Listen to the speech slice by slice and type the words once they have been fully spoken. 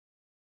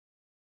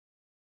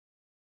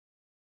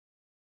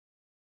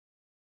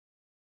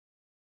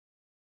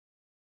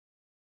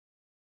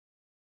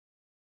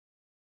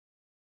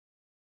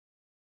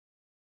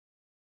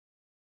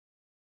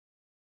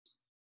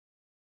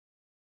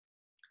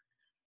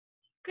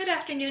Good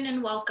afternoon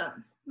and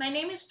welcome. My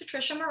name is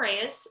Patricia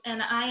Moraes,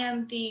 and I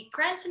am the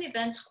Grants and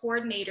Events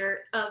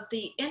Coordinator of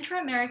the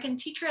Inter-American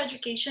Teacher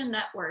Education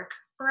Network,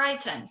 or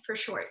ITEN for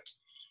short,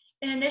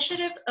 an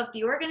initiative of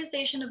the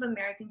Organization of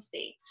American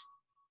States.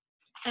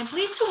 I'm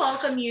pleased to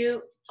welcome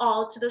you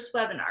all to this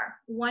webinar,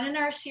 one in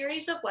our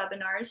series of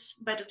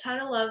webinars by the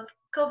title of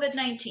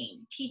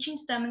COVID-19, Teaching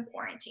STEM in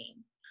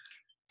Quarantine.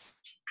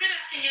 Good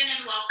afternoon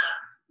and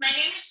welcome. My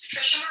name is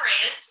Patricia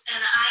Moraes,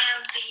 and I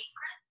am the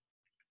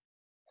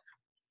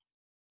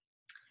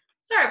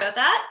Sorry about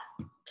that,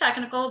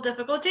 technical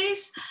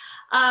difficulties.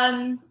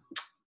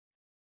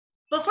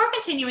 Before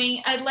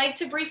continuing, I'd like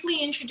to briefly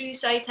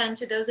introduce ITEN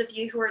to those of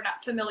you who are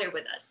not familiar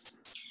with us.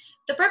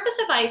 The purpose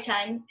of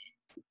ITEN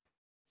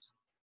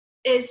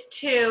is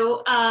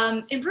to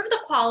improve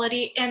the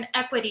quality and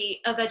equity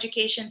of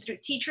education through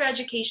teacher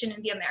education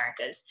in the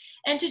Americas.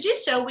 And to do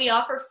so, we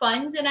offer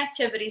funds and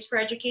activities for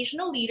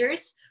educational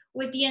leaders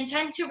with the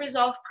intent to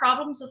resolve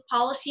problems of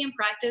policy and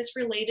practice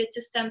related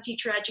to STEM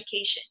teacher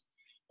education,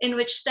 in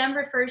which STEM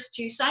refers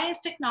to science,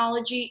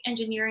 technology,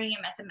 engineering,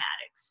 and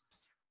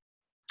mathematics.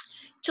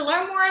 To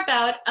learn more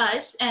about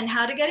us and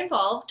how to get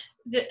involved,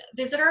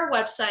 visit our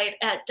website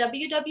at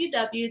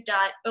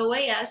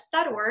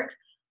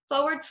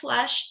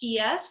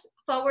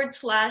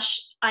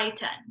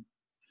www.oas.org/es/ITEN.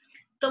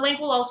 The link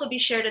will also be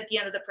shared at the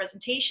end of the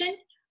presentation,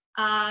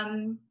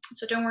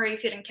 so don't worry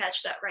if you didn't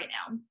catch that right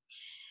now.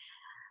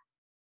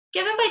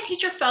 Given by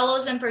teacher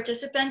fellows and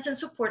participants and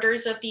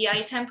supporters of the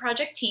ITEN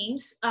project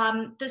teams,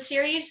 the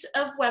series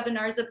of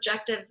webinars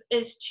objective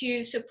is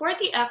to support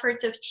the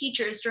efforts of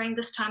teachers during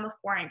this time of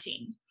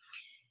quarantine.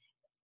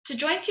 To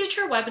join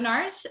future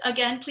webinars,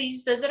 again,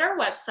 please visit our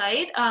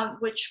website,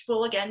 which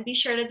will again be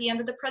shared at the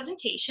end of the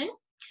presentation.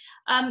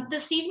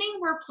 This evening,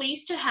 we're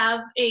pleased to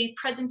have a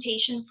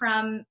presentation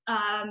from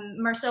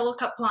Marcelo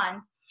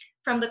Caplan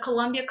from the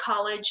Columbia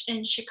College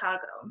in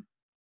Chicago.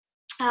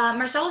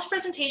 Marcelo's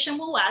presentation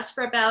will last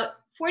for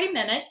about 40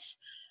 minutes,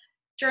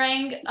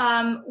 during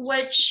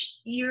which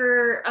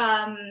your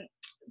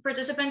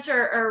participants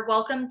are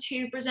welcome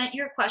to present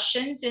your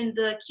questions in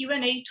the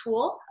Q&A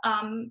tool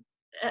on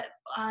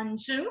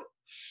Zoom.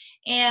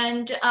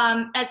 And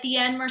at the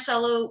end,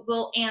 Marcelo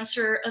will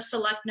answer a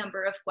select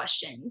number of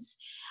questions.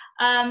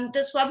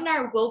 This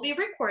webinar will be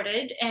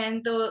recorded,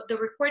 and the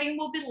recording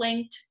will be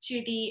linked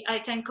to the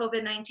ITEN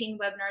COVID-19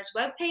 webinars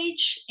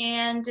webpage.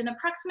 And in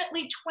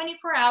approximately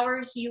 24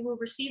 hours, you will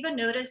receive a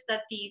notice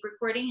that the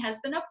recording has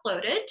been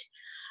uploaded.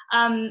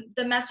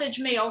 The message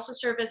may also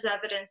serve as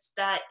evidence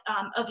that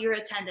of your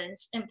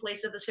attendance in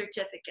place of a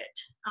certificate,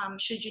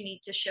 should you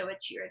need to show it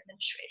to your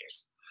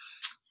administrators.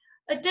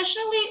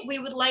 Additionally, we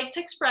would like to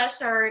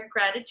express our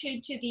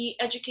gratitude to the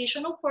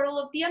Educational Portal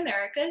of the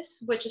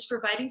Americas, which is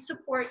providing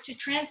support to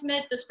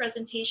transmit this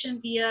presentation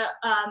via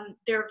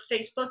their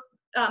Facebook,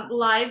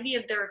 live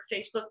via their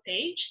Facebook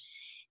page.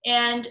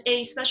 And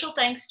a special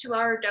thanks to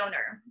our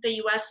donor, the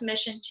US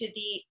mission to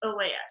the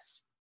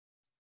OAS.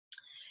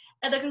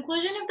 At the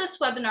conclusion of this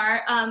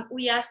webinar,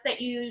 we ask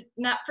that you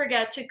not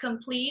forget to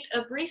complete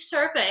a brief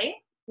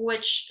survey,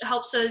 which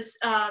helps us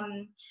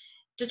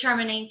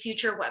determining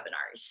future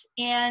webinars.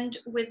 And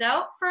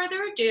without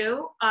further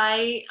ado,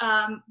 I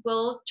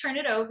will turn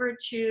it over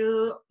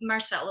to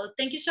Marcelo.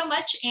 Thank you so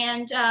much.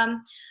 And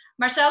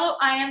Marcelo,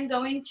 I am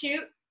going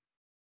to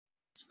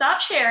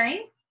stop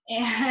sharing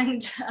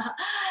and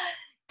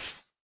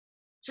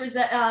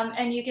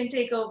and you can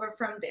take over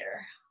from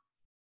there.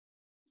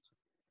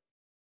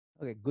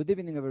 Okay, good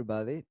evening,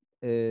 everybody.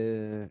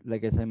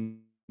 Like I said,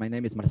 my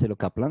name is Marcelo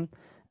Caplan,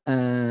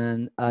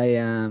 and I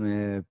am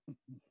a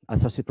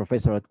associate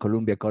professor at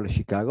Columbia College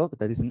Chicago.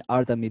 That is an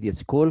art and media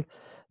school.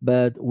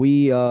 But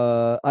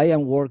I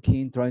am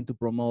working trying to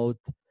promote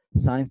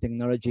science,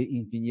 technology,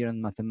 engineering,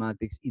 and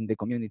mathematics in the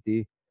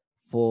community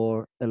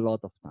for a lot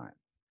of time.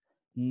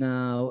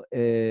 Now,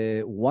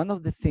 one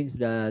of the things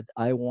that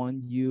I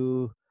want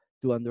you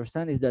to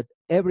understand is that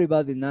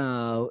everybody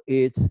now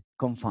is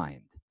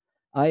confined.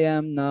 I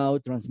am now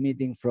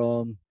transmitting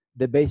from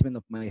the basement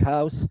of my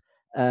house,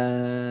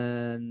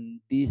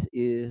 and this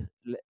is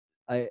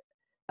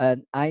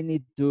I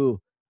need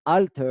to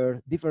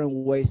alter different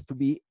ways to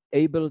be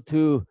able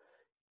to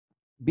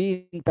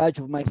be in touch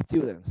with my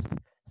students.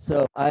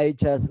 So I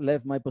just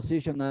left my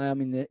position. I am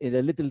in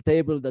a little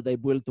table that I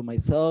built to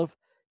myself.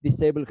 This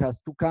table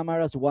has two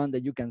cameras, one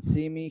that you can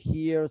see me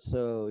here.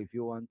 So if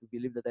you want to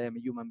believe that I am a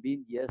human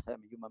being, yes,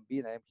 I'm a human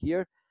being, I am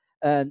here.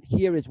 And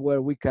here is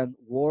where we can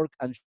work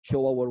and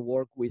show our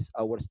work with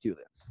our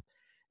students.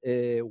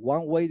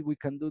 One way we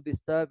can do this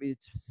stuff is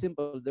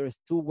simple. There's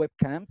two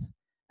webcams,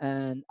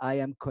 and I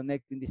am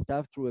connecting this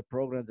stuff through a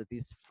program that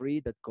is free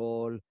that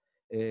called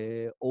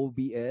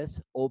OBS,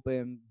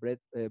 Open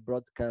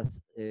Broadcast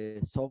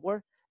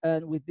Software.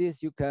 And with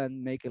this, you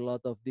can make a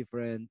lot of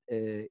different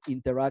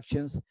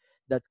interactions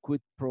that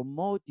could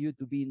promote you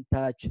to be in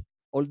touch,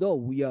 although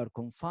we are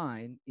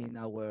confined in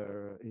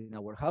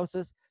our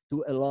houses,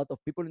 to a lot of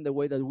people in the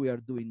way that we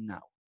are doing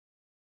now.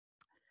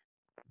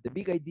 the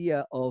big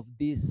idea of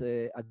this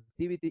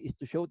activity is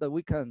to show that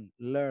we can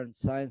learn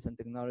science and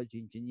technology,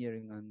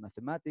 engineering and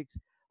mathematics,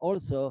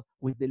 also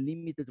with the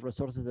limited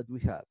resources that we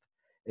have.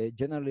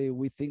 Generally,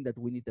 we think that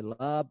we need a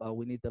lab and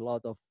we need a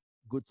lot of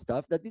good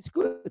stuff. That is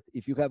good.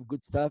 If you have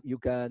good stuff, you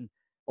can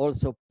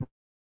also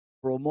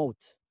promote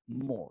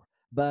more.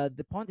 But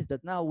the point is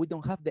that now we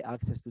don't have the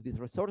access to these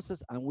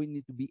resources, and we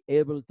need to be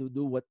able to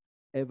do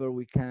whatever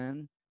we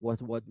can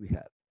with what we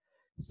have.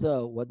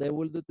 So what I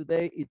will do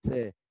today, it's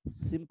a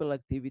simple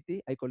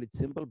activity. I call it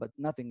simple, but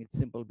nothing is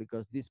simple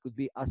because this could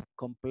be as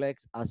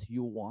complex as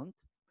you want.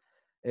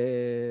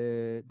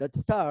 That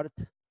start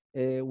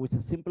with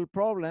a simple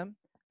problem,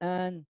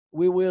 and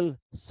we will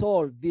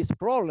solve this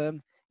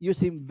problem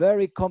using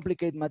very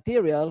complicated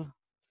material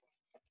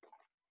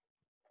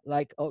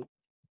like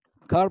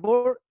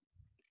cardboard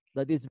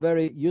that is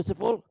very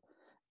useful,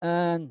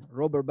 and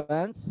rubber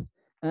bands,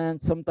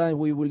 and sometimes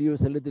we will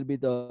use a little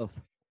bit of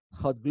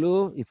hot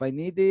glue if I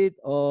need it,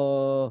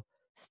 or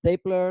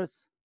staplers,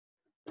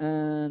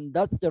 and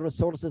that's the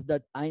resources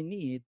that I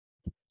need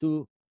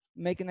to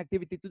make an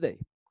activity today.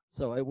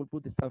 So I will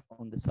put the stuff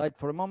on the side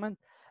for a moment.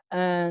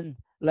 And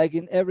like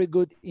in every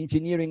good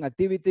engineering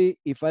activity,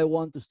 if I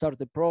want to start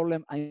a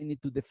problem, I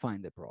need to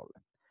define the problem.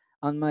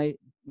 And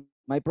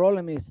my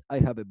problem is I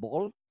have a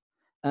ball,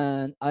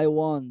 and I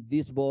want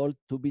this ball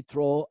to be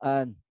thrown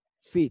and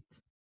fit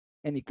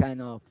any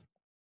kind of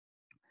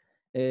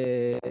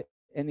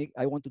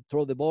I want to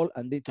throw the ball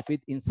and then to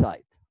fit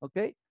inside.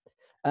 Okay,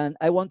 and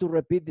I want to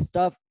repeat the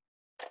stuff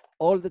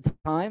all the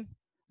time,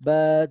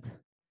 but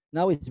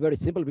now it's very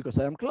simple because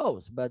I am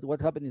close. But what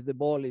happens if the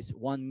ball is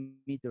 1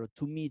 meter or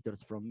 2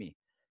 meters from me?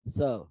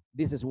 So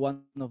this is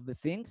one of the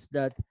things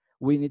that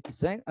we need to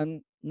say.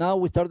 And now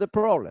we start the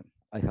problem.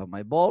 I have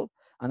my ball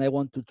and I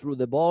want to throw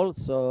the ball.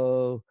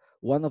 So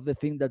one of the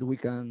things that we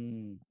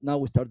can now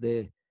we start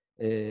the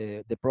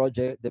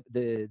project,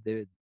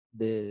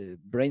 the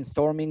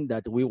brainstorming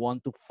that we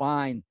want to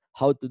find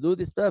how to do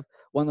this stuff.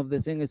 One of the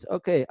things is,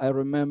 okay, I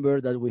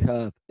remember that we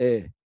have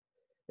a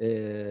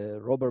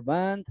rubber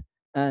band,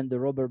 and the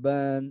rubber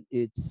band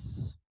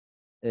it's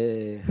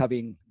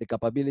having the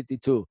capability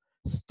to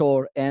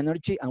store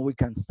energy, and we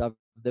can start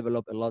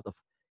develop a lot of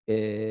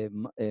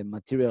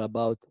material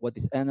about what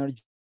is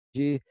energy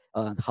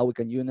and how we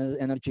can use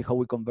energy, how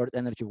we convert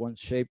energy one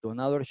shape to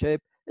another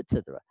shape,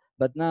 etc.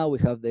 But now we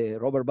have the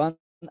rubber band,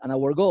 and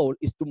our goal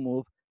is to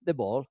move the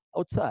ball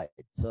outside.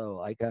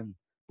 So I can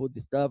put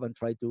the stuff and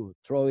try to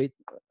throw it.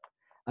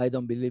 I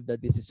don't believe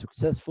that this is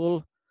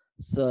successful.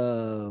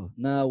 So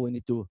now we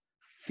need to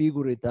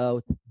figure it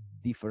out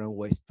different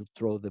ways to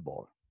throw the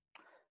ball.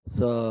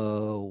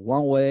 So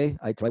one way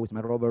I try with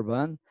my rubber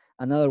band.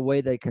 Another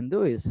way that I can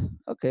do is,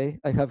 okay,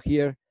 I have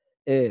here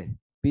a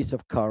piece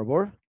of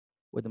cardboard.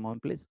 Wait a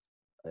moment, please.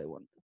 I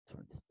want to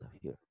turn this stuff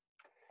here.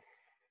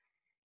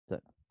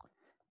 So,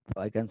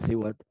 so I can see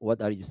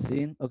what are you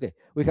seeing. Okay,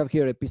 we have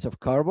here a piece of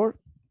cardboard.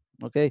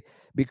 Okay,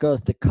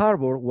 because the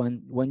cardboard,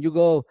 when you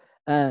go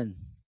and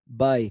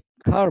buy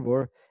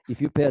cardboard,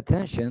 if you pay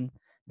attention,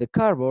 the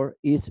cardboard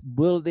is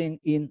building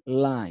in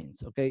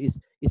lines. Okay,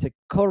 it's a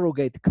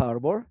corrugated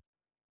cardboard.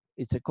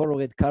 It's a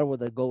corrugated cardboard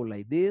that go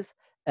like this.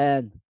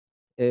 And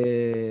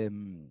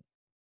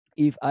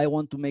if I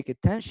want to make a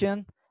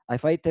tension,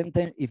 if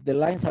the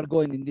lines are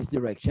going in these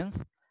directions,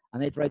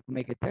 and I try to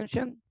make a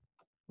tension,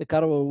 the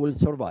cardboard will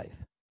survive.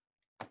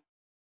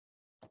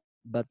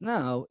 But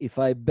now, if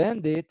I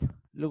bend it,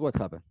 look what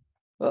happened.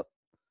 Oh,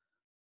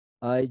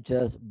 I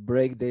just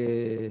break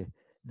the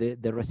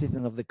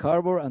resistance of the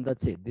cardboard, and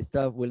that's it. This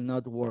stuff will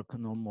not work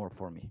no more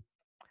for me.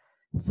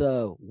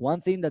 So one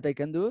thing that I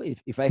can do,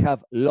 if I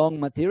have long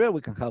material,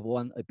 we can have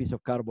a piece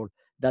of cardboard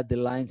that the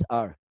lines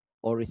are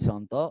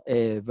horizontal,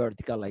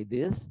 vertical like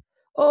this.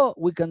 Or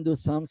we can do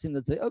something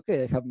that say,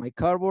 okay, I have my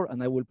cardboard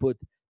and I will put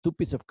two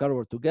pieces of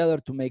cardboard together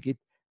to make it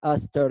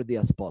as sturdy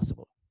as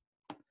possible.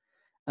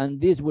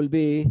 And this will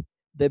be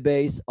the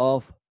base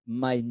of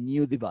my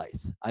new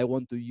device. I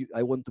want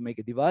to make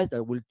a device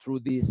that will throw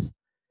this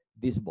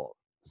ball.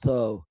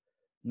 So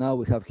now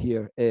we have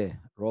here a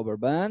rubber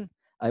band.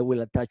 I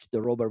will attach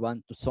the rubber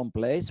band to some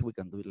place. We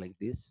can do it like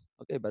this,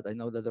 okay? But I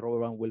know that the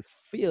rubber band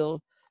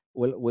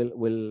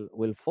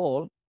will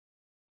fall.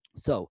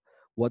 So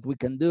what we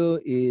can do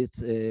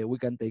is we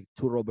can take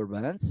two rubber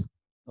bands,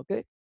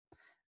 okay?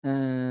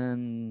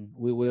 And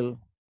we will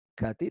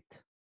cut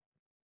it.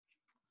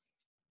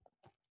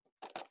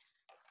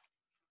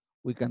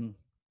 We can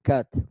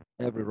cut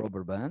every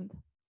rubber band,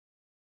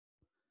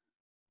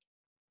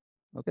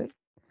 okay?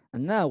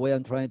 And now what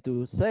I'm trying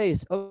to say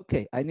is,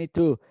 okay, I need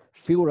to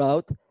figure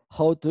out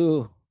how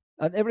to,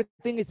 and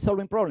everything is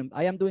solving problem.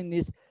 I am doing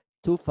this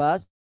too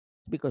fast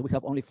because we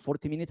have only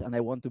 40 minutes and I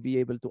want to be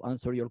able to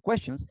answer your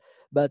questions.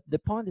 But the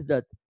point is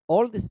that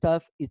all the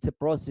stuff, it's a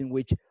process in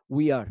which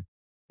we are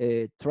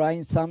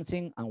trying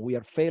something and we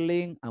are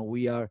failing and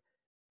we are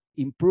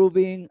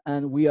improving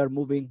and we are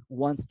moving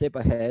one step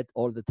ahead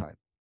all the time.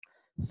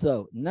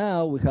 So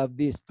now we have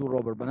these two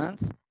rubber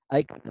bands.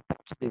 I can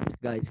attach these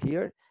guys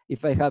here.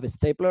 If I have a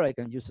stapler, I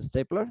can use a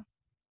stapler.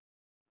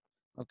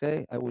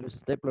 Okay, I will use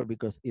stapler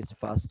because it's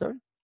faster.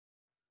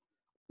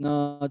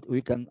 Not,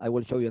 we can, I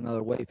will show you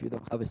another way if you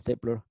don't have a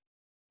stapler,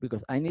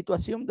 because I need to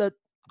assume that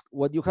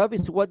what you have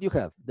is what you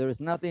have. There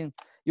is nothing,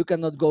 you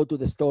cannot go to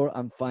the store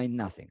and find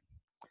nothing.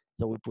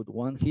 So we put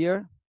one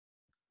here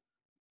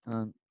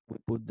and we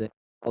put the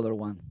other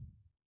one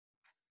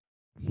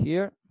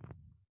here.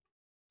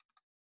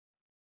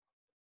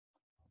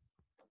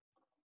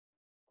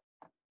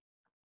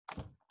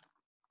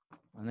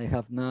 And I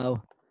have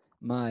now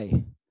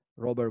my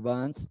rubber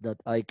bands that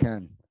I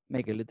can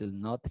make a little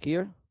knot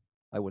here.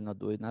 I will not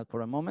do it now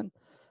for a moment.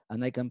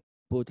 And I can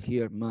put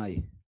here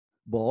my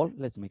ball.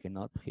 Let's make a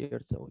knot here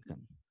so we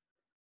can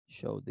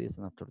show this.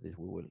 And after this,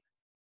 we will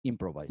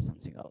improvise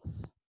something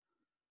else.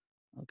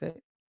 Okay,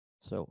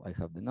 so I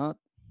have the knot.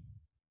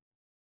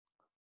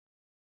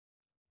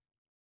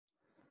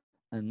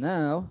 And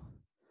now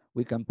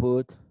we can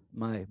put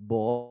my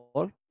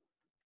ball.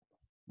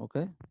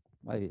 Okay,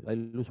 I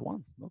lose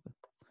one. Okay,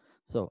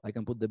 so I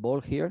can put the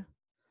ball here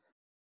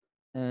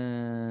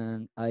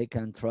and I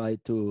can try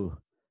to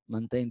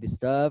maintain the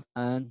stuff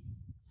and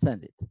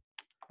send it.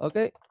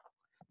 Okay,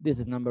 this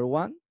is number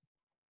one.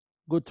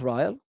 Good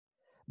trial.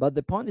 But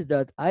the point is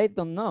that I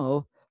don't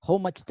know how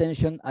much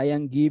tension I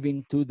am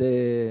giving to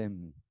the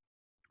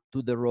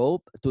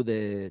rope, to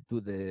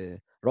the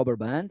rubber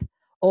band,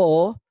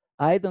 or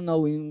I don't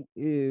know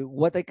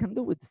what I can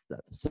do with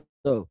stuff.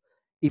 So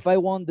if I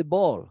want the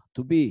ball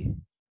to be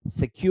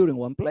secure in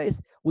one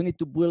place, we need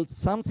to build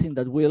something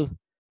that will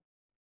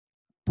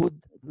put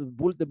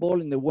put the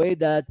ball in a way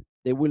that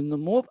they will not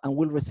move and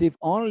will receive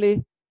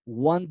only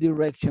one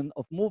direction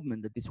of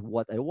movement. That is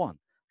what I want.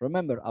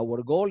 Remember,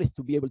 our goal is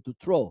to be able to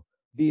throw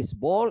this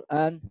ball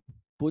and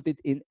put it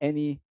in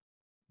any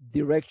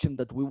direction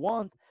that we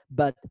want,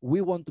 but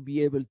we want to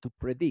be able to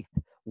predict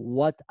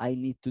what I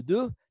need to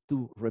do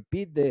to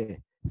repeat the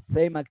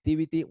same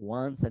activity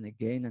once and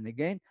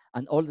again,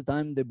 and all the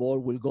time the ball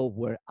will go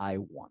where I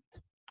want.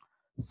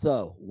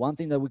 So one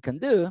thing that we can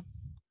do,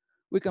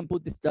 we can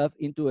put this stuff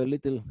into a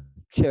little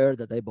chair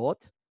that I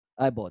built,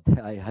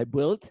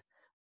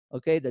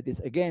 okay, that is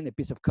again a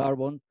piece of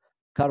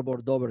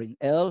cardboard over in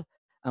L,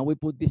 and we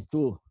put these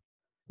two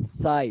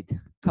side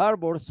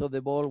cardboard so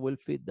the ball will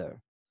fit there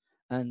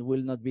and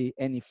will not be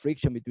any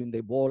friction between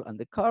the ball and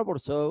the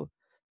cardboard. So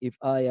if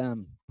I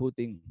am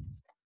putting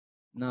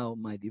now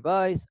my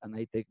device and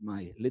I take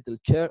my little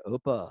chair,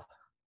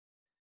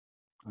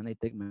 and I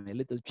take my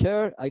little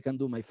chair, I can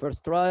do my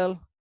first trial,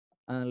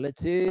 and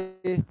let's see,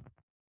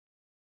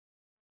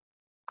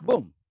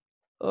 boom,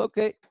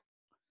 okay.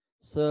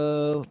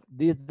 So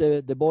this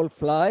the ball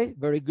fly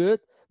very good,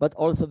 but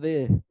also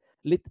the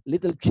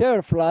little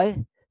chair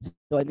fly.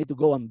 So I need to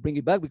go and bring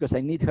it back because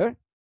I need her.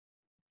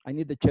 I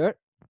need the chair.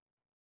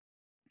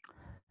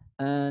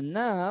 And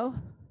now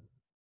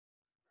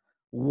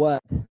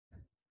what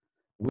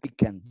we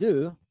can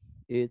do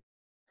is,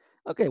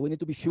 okay, we need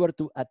to be sure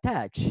to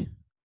attach.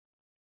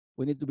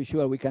 We need to be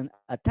sure we can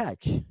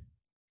attach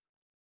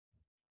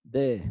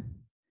the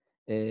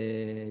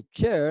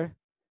chair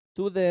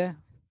to the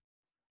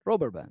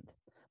rubber band.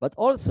 But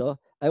also,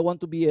 I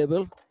want to be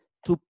able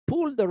to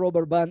pull the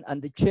rubber band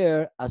and the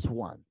chair as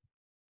one.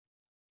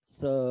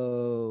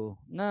 So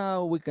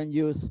now we can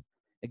use,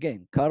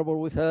 again, cardboard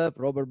we have,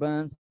 rubber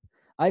bands.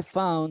 I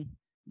found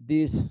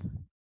this,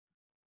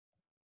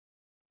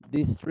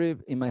 this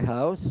strip in my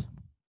house.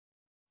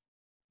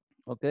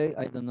 Okay,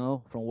 I don't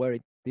know from where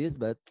it is,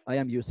 but I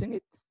am using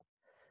it.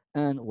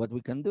 And what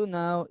we can do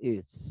now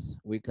is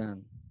we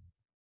can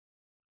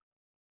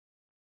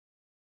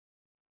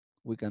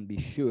be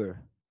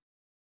sure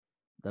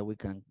that we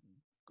can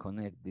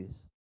connect this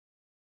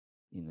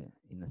in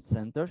a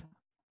center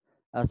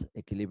as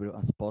equilibrium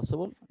as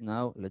possible.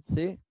 Now let's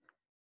see.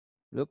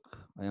 Look,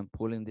 I am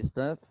pulling this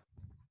stuff.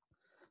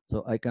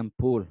 So I can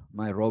pull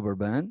my rubber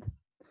band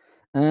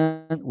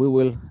and we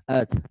will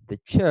add the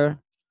chair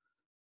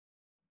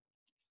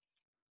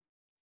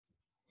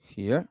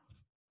here.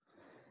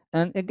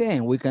 And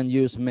again, we can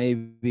use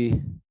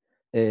maybe,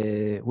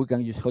 we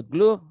can use hot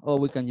glue or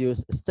we can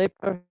use a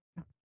stapler.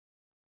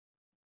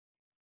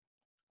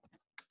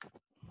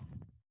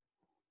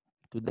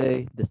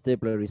 Today, the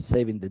stapler is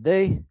saving the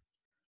day.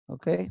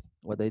 Okay,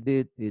 what I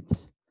did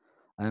is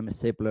I am a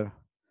stapler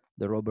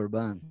the rubber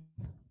band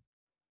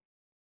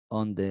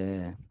on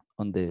the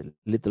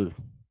little,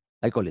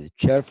 I call it a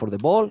chair for the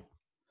ball.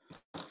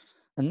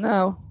 And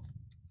now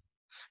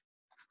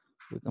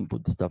we can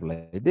put the stuff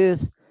like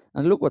this.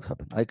 And look what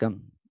happened. I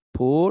can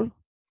pull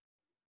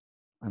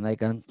and I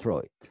can throw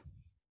it.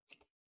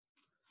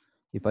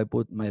 If I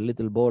put my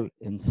little ball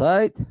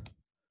inside,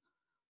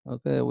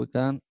 okay, we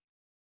can,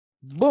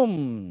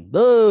 boom,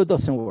 no,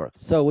 doesn't work.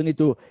 So we need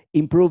to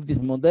improve this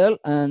model.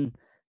 And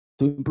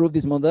to improve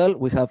this model,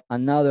 we have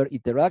another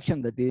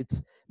interaction that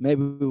is,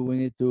 maybe we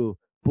need to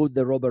put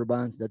the rubber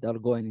bands that are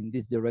going in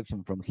this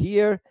direction from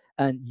here,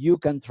 and you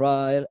can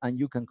try and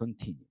you can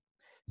continue.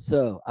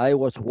 So I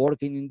was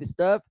working in this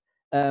stuff,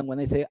 and when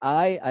I say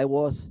I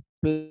was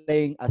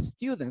playing a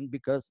student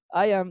because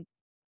I am,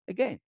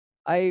 again,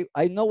 I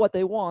know what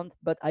I want,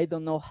 but I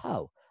don't know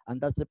how. and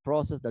that's the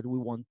process that we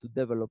want to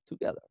develop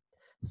together.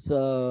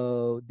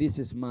 So this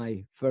is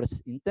my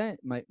first intent,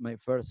 my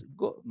first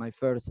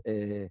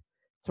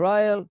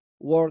trial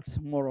works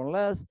more or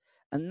less,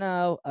 and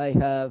now I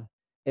have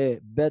a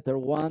better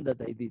one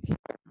that I did here.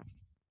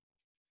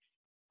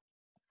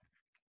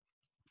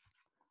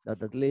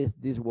 That at least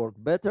this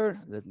worked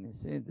better. Let me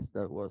see. This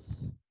stuff was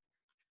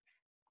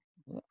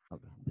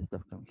okay. This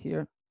stuff come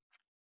here.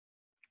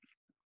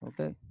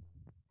 Okay.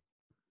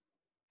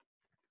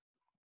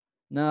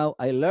 Now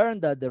I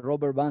learned that the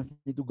rubber bands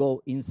need to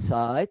go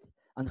inside,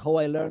 and how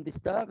I learned this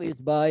stuff is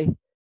by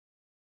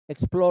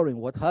exploring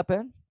what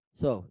happened.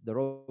 So the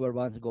rubber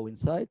bands go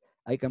inside.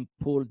 I can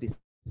pull this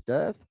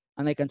stuff,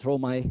 and I can throw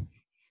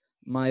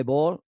my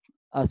ball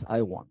as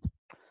I want.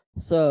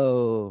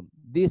 So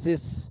this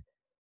is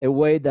a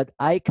way that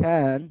I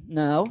can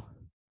now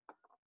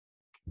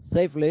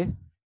safely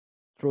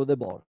throw the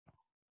ball.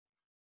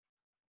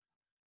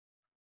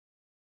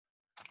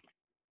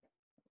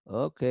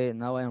 Okay,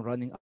 now I'm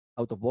running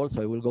out of balls,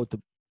 so I will go to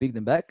pick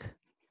them back.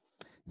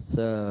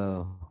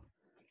 So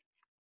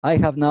I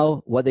have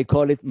now what they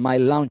call it my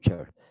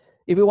launcher.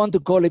 If you want to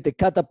call it a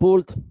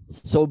catapult,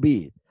 so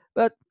be it.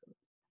 But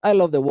I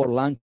love the word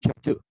launcher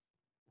too.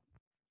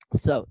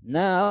 So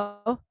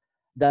now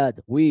that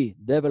we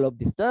develop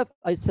this stuff,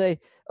 I say,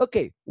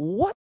 okay,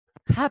 what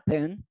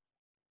happened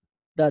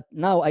that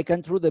now I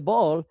can throw the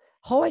ball?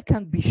 How I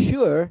can be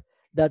sure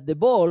that the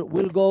ball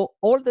will go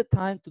all the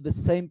time to the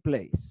same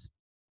place?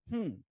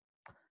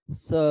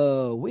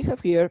 So we have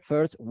here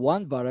first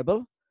one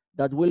variable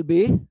that will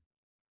be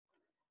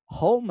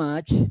how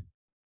much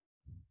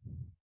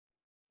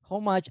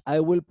I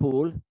will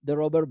pull the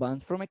rubber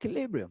bands from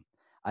equilibrium.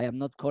 I am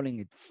not calling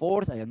it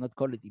force. I am not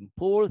calling it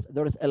impulse.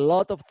 There's a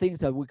lot of things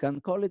that we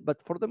can call it,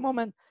 but for the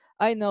moment,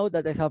 I know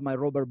that I have my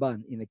rubber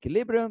band in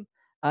equilibrium,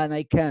 and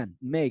I can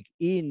make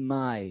in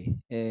my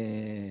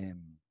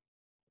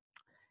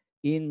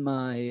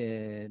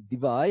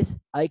device,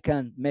 I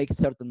can make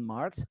certain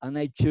marks, and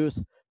I choose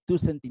 2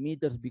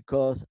 centimeters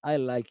because I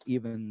like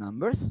even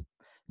numbers.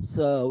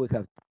 So we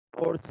have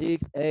 4,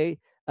 6, 8,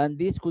 and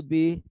this could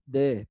be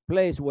the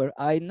place where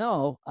I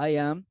know I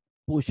am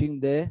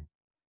pushing the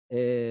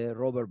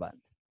rubber band.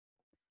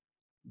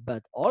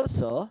 But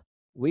also,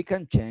 we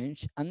can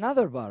change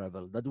another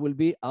variable that will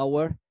be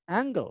our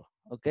angle.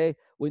 Okay,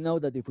 we know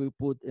that if we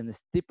put in a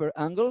steeper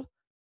angle,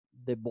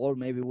 the ball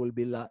maybe will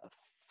be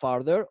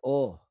farther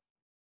or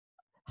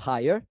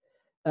higher.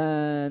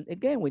 And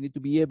again, we need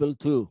to be able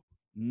to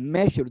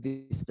measure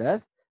this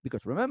stuff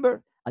because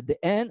remember, at the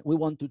end, we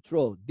want to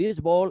throw this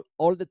ball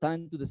all the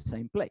time to the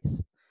same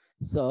place.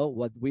 So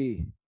what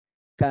we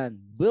can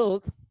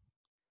build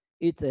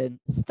is a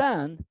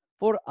stand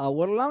for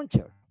our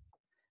launcher.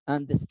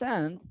 And the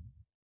stand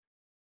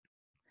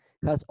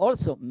has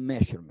also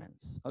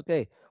measurements.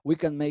 Okay, we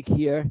can make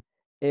here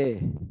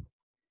a,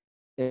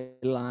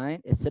 a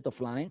set of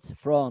lines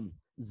from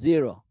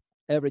 0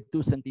 every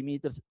 2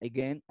 centimeters.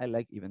 Again, I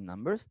like even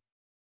numbers.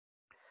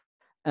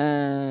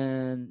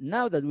 And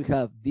now that we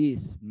have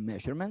these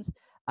measurements,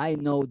 I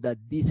know that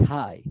this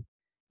high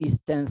is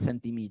 10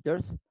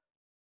 centimeters.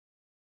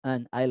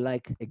 And I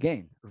like,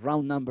 again,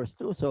 round numbers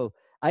too. So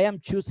I am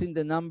choosing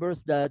the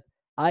numbers that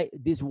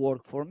this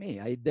work for me.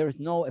 There's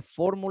no a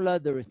formula,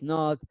 there is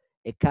not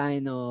a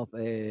kind of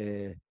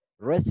a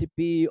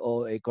recipe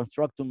or a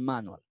construction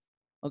manual.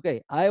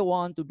 Okay, I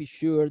want to be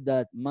sure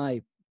that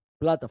my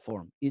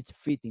platform is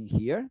fitting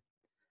here.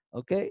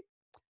 Okay,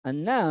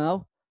 and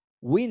now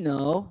we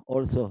know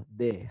also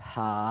the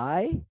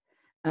height,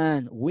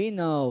 and we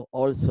know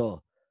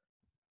also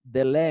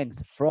the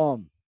length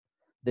from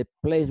the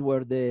place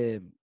where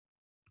the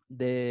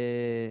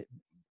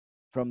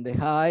from the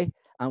high,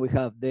 and we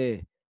have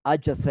the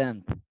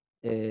adjacent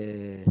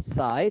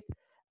side.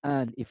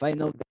 And if I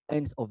know the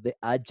length of the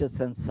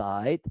adjacent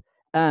side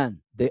and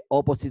the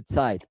opposite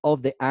side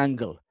of the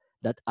angle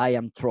that I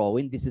am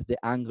throwing, this is the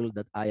angle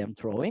that I am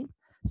throwing,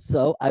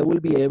 so I will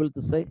be able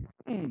to say,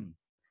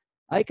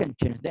 I can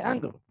change the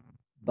angle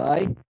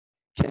by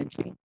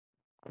changing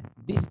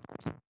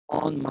distance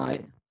on my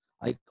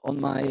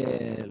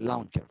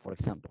launcher, for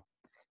example.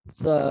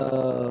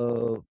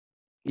 So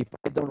if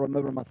I don't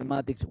remember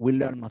mathematics, we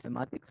learn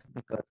mathematics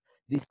because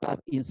this stuff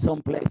in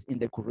some place in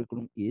the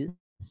curriculum is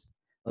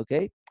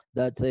okay.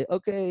 That say,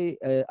 okay,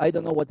 I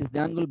don't know what is the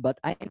angle, but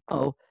I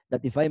know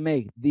that if I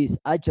make this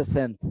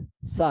adjacent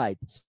side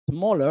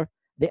smaller,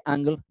 the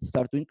angle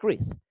start to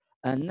increase.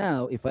 And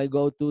now if I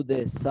go to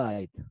the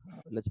side,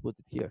 let's put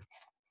it here.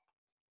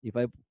 If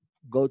I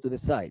go to the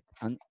side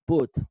and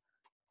put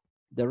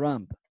the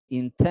ramp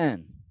in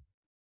 10,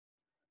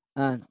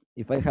 and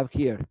if I have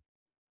here,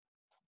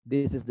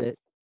 this is the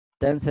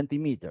 10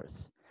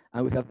 centimeters,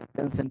 and we have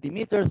 10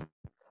 centimeters,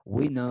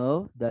 we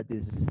know that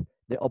this is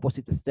the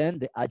opposite is 10,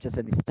 the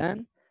adjacent is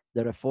 10,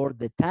 therefore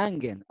the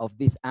tangent of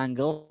this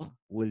angle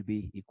will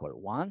be equal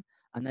 1.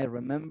 And I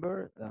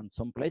remember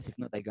some place, if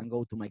not, I can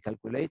go to my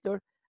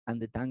calculator,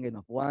 and the tangent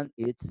of 1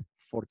 is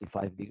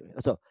 45 degrees.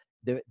 So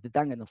the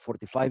tangent of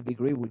 45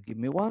 degree will give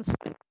me 1, so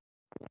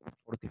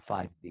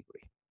 45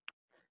 degree.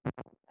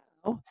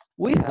 now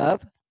we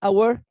have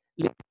our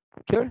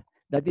picture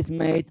that is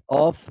made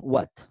of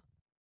what?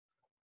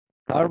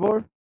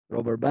 Cardboard,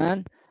 rubber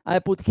band. I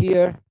put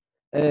here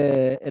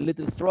a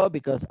little straw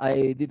because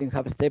I didn't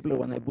have a stapler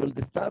when I built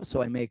the stuff,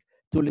 so I make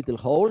two little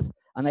holes,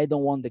 and I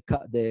don't want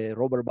the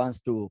rubber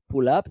bands to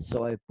pull up,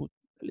 so I put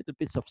a little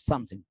piece of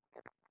something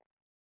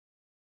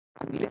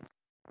and leave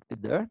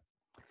it there.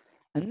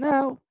 And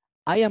now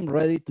I am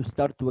ready to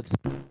start to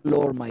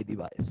explore my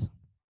device.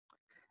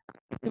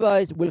 This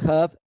device will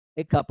have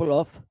a couple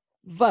of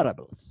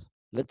variables.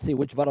 Let's see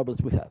which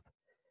variables we have.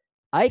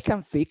 I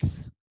can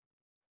fix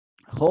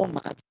how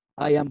much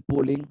I am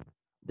pulling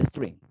the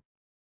string.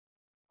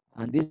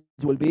 And this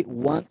will be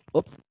one,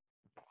 oops,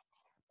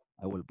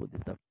 I will put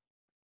this up,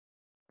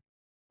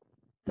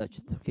 touch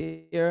it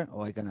here,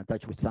 or I can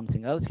attach with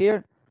something else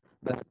here,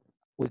 but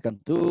we can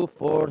 2,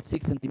 4,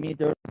 6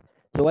 centimeters.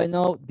 So I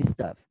know this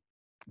stuff,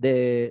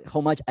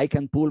 how much I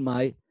can pull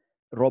my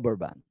rubber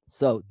band.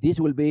 So this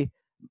will be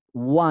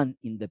one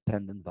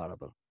independent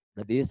variable.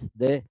 That is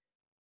the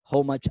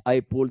how much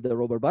I pull the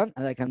rubber band,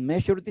 and I can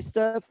measure this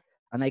stuff,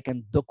 and I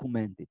can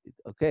document it.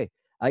 Okay,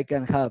 I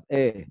can have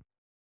a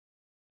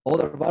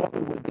other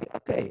variable will be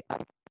okay.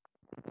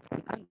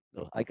 An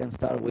angle. I can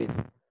start with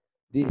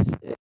this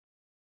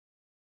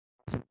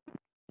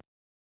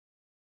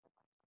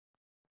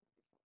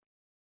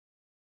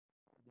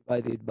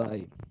divided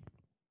by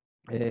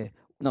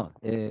no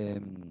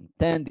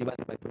 10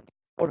 divided by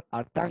 24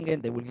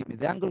 arctangent. They will give me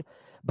the angle.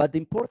 But the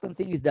important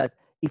thing is that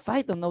if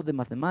I don't know the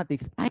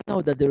mathematics, I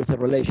know that there is a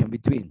relation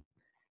between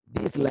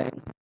this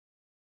length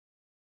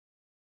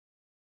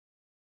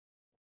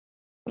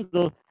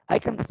angle. I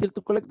can still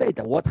to collect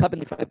data. What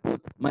happened if I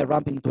put my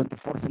ramp in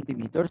 24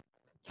 centimeters?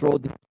 Throw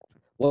this.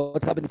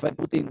 What happened if I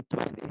put in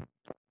 20?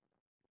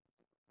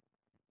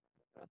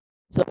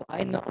 So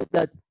I know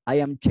that I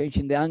am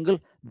changing the angle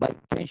by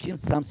changing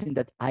something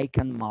that I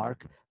can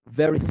mark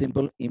very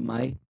simple in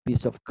my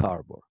piece of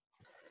cardboard.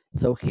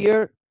 So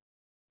here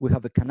we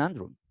have a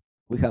conundrum.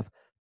 We have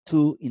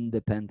two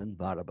independent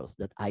variables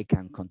that I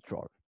can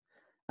control.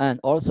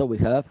 And also we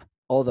have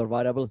other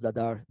variables that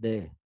are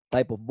the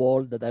type of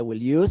ball that I will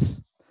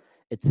use,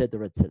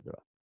 etc., etc.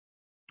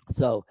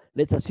 So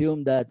let's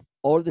assume that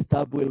all the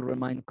stuff will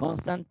remain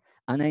constant,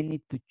 and I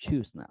need to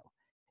choose now.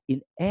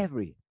 In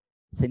every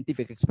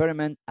scientific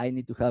experiment, I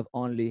need to have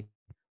only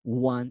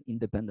one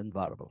independent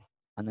variable,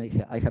 and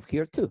I have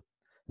here two.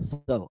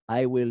 So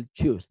I will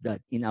choose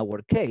that in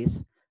our case,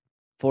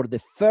 for the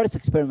first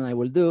experiment I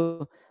will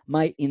do,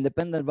 my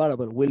independent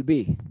variable will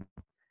be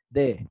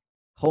the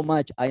how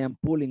much I am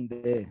pulling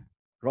the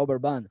rubber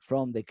band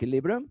from the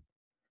equilibrium,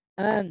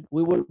 and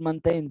we will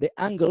maintain the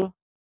angle,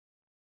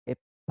 a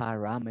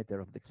parameter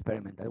of the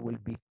experiment that will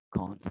be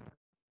constant.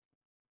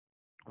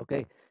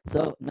 Okay,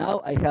 so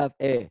now I have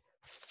a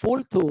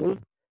full tool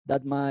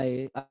that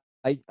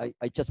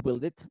I just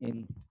built it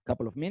in a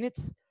couple of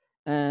minutes,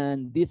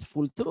 and this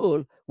full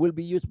tool will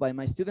be used by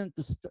my student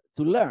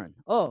to learn,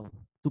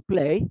 to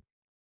play,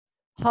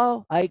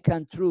 how I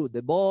can throw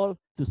the ball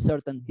to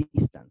certain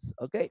distance.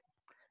 Okay,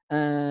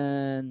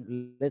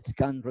 and let's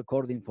can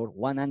recording for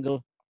one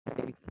angle,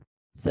 take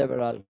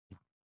several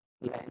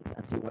lengths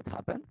and see what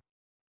happened.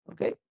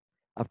 Okay,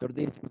 after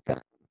this we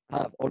can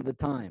have all the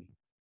time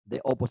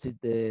the opposite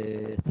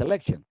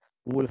selection.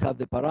 We will have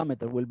the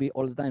parameter will be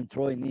all the time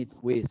throwing it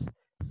with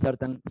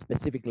certain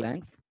specific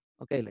length.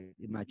 Okay, like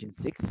imagine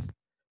 6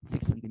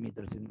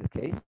 centimeters in the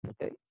case.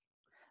 Okay,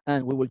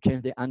 and we will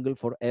change the angle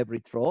for every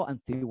throw and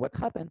see what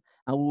happened,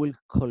 and we will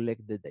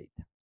collect the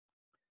data.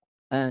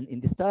 And in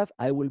the stuff,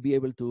 I will be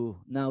able to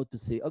now to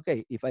see,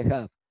 okay, if I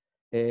have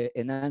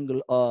an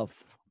angle of,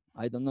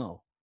 I don't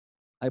know,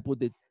 I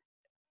put it,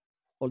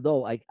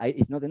 although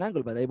it's not an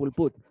angle, but I will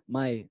put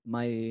my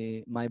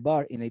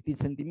bar in 18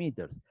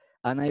 centimeters,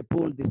 and I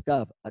pull the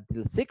stuff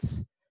until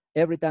 6.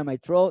 Every time I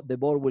throw, the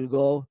ball will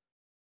go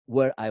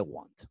where I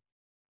want,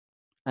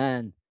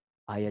 and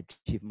I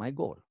achieve my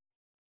goal.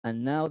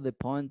 And now the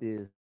point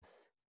is,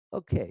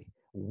 okay,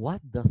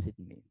 what does it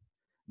mean?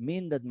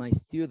 Mean that my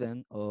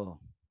student or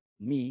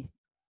me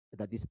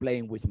that is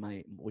playing with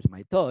my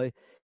toy,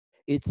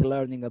 it's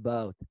learning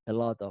about a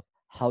lot of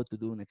how to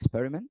do an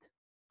experiment,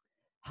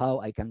 how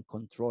I can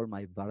control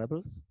my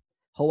variables,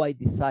 how I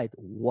decide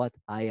what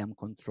I am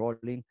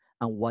controlling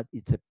and what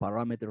is a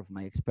parameter of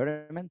my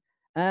experiment.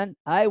 And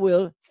I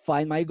will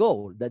find my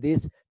goal, that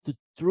is to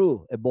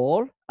throw a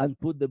ball and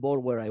put the ball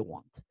where I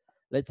want.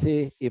 Let's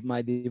see if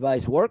my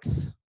device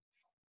works.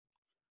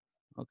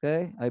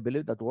 Okay, I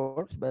believe that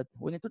works, but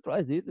we need to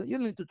trust it. You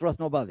don't need to trust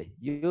nobody.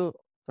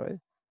 Sorry.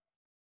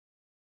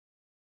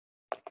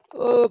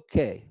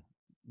 Okay,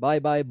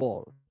 bye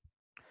ball.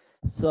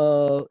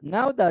 So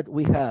now that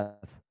we have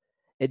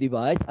a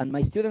device and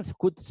my students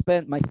could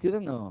spend, my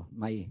student or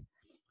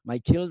my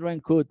children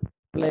could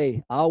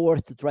play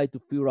hours to try to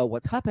figure out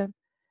what happened.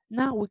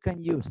 Now we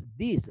can use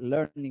this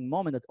learning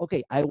moment that,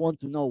 okay, I want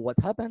to know what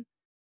happened,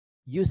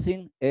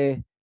 using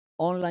a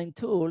online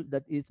tool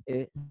that is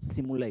a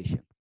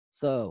simulation.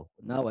 So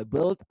now I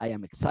built, I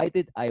am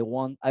excited. I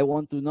want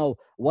to know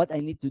what I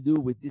need to do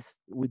with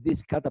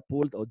this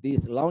catapult or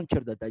this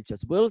launcher that I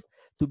just built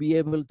to be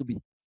able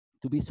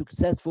to be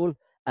successful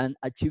and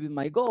achieving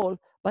my goal.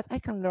 But I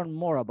can learn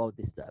more about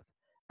this stuff.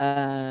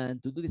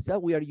 And to do this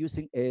stuff, we are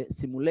using a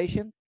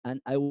simulation,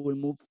 and I will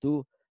move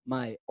to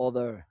my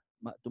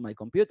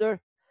computer,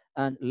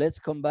 and let's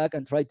come back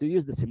and try to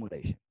use the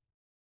simulation.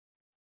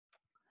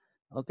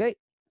 Okay,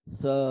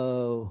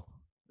 so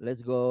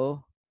let's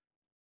go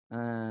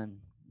and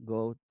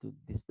go to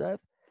this stuff.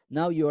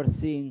 Now you are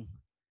seeing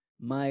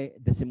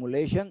the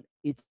simulation.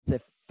 It's a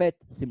FET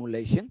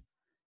simulation.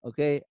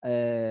 Okay,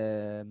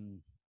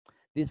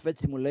 this FET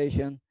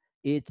simulation,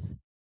 it's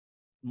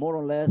more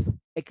or less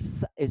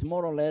is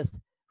more or less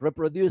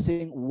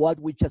reproducing what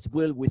we just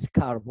built with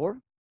cardboard.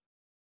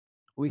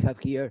 We have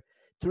here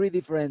three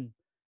different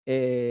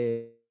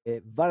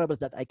variables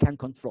that I can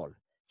control.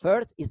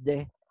 First is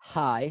the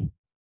high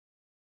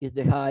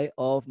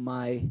of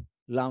my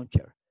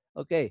launcher.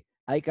 Okay,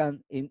 I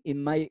can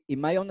in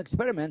my own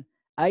experiment,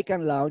 I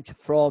can launch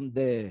from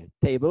the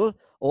table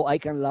or I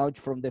can launch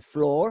from the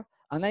floor,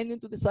 and I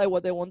need to decide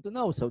what I want to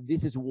know. So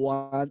this is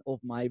one of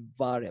my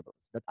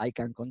variables that I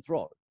can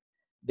control,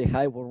 the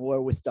height where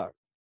we start.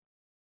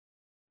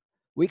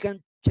 We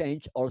can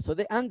change also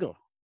the angle.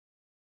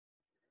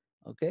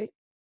 Okay,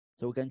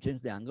 so we can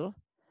change the angle,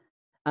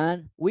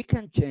 and we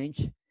can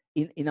change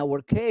in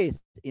our case,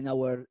 in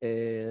our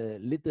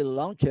little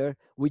launcher,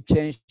 we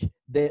change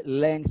the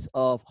length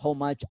of how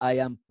much I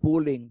am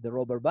pulling the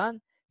rubber band.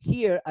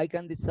 Here I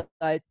can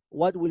decide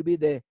what will be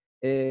the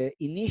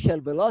initial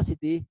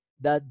velocity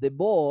that the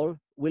ball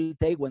will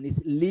take when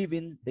it's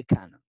leaving the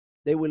cannon.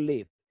 They will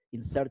leave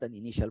in certain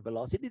initial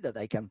velocity that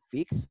I can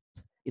fix.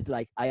 It's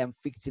like I am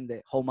fixing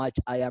the how much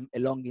I am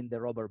along in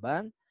the rubber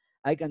band.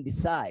 I can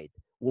decide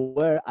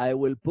where I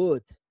will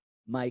put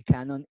my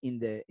cannon in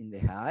the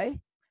high,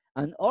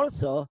 and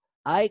also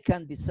I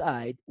can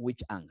decide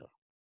which angle.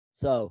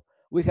 So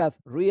we have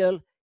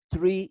real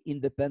three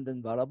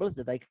independent variables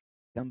that I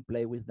can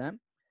play with them.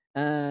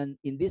 And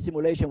in this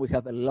simulation, we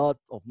have a lot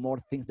of more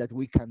things that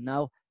we can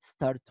now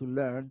start to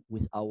learn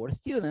with our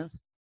students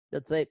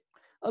that say,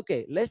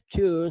 okay, let's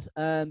choose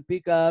and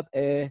pick up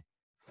a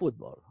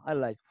football. I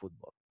like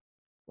football.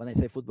 When I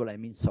say football, I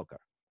mean soccer.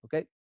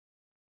 Okay.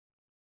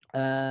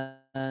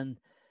 And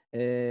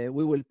we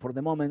will, for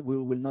the moment, we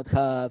will not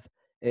have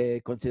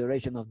a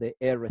consideration of the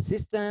air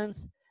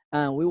resistance,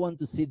 and we want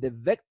to see the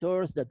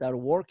vectors that are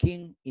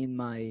working in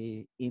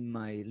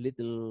my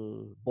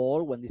little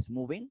ball when it's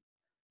moving.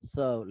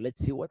 So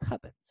let's see what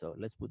happens. So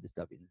let's put this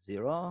stuff in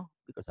 0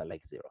 because I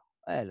like 0.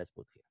 Let's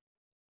put here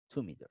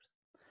 2 meters,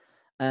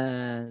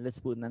 and let's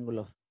put an angle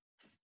of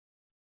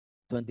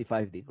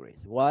 25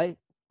 degrees. Why?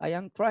 I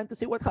am trying to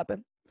see what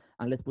happened.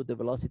 And let's put the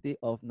velocity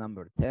of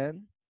number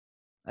 10.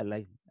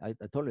 I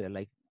told you I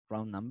like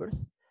round numbers.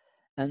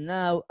 And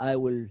now I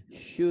will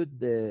shoot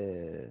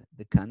the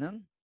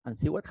cannon and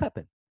see what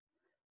happened.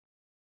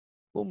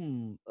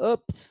 Boom,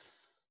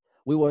 oops.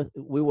 We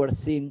were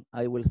seeing,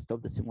 I will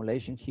stop the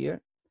simulation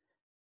here.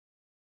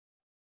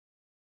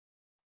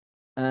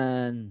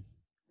 And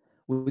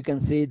we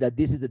can see that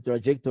this is the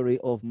trajectory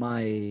of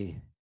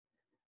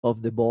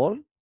the ball.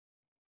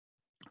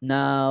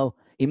 Now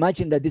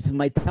imagine that this is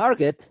my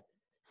target.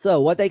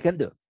 So what I can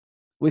do,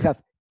 we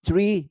have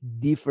three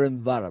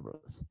different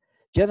variables.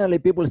 Generally,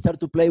 people start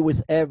to play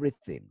with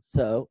everything.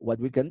 So what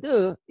we can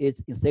do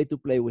is, instead to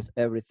play with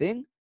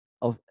everything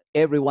of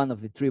every one of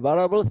the three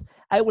variables,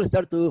 I will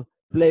start to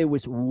play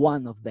with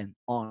one of them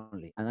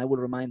only, and I will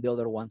remind the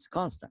other ones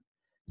constant.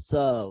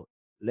 So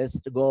let's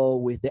go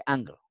with the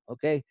angle.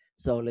 Okay,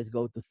 so let's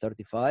go to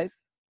 35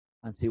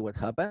 and see what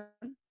happened.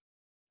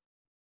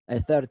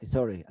 30,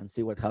 sorry, and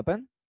see what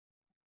happened.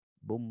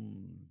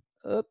 Boom,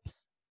 oops.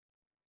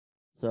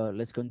 So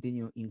let's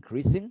continue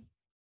increasing.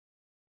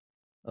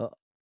 Oh,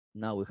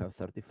 now we have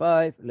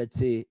 35. Let's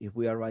see if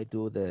we arrive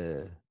to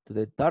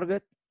the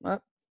target.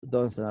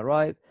 Doesn't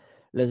arrive.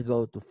 Let's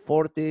go to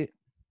 40.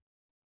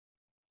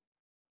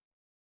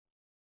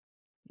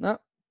 No.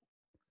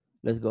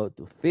 Let's go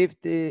to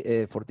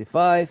 50,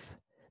 45.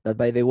 That,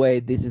 by the way,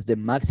 this is the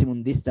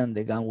maximum distance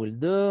the gun will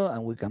do,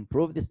 and we can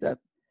prove this step.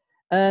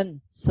 And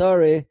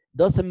sorry,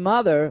 doesn't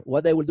matter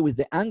what I will do with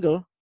the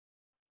angle.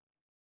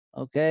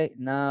 Okay,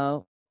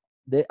 now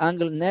the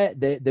angle,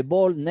 the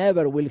ball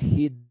never will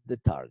hit the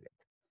target.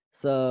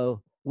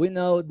 So we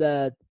know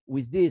that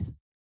with this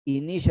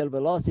initial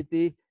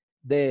velocity,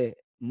 the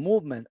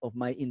movement of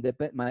my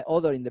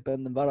other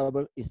independent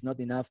variable is not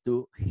enough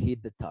to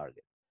hit the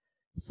target.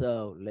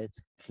 So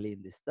let's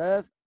clean this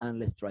stuff and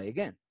let's try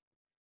again.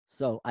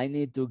 So I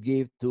need to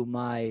give to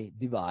my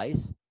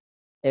device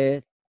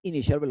a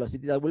initial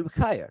velocity that will be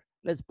higher.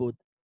 Let's put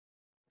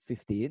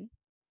 15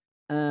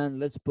 and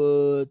let's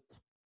put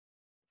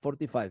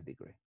 45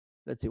 degree.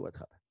 Let's see what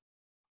happens.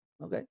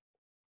 Okay.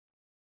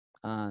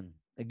 And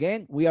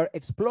again, we are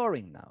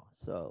exploring now.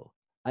 So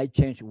I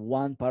change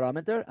one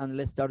parameter and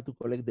let's start to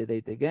collect the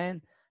data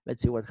again.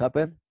 Let's see what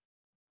happened.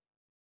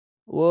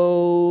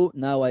 Whoa,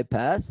 now I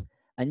pass.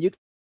 And you can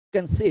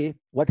can see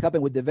what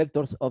happened with the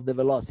vectors of the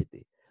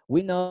velocity.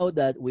 We know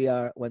that we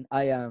are, when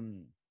I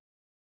am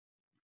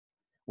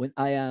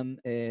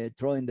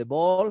throwing the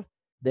ball,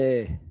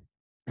 the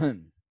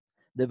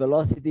the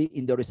velocity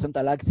in the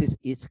horizontal axis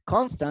is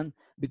constant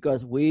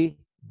because we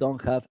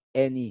don't have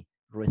any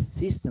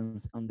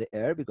resistance on the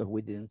air because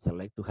we didn't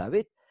select to have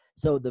it.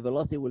 So the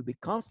velocity will be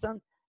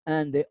constant,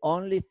 and the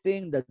only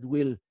thing that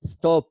will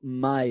stop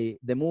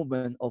the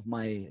movement of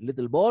my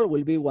little ball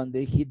will be when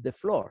they hit the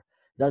floor.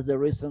 That's the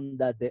reason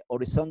that the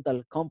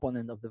horizontal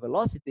component of the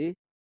velocity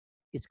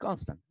is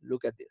constant.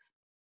 Look at this.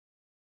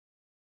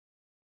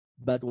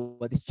 But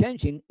what is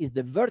changing is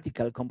the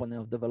vertical component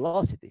of the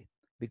velocity,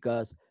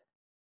 because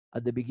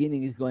at the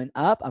beginning it's going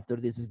up, after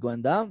this is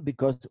going down,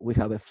 because we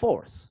have a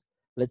force.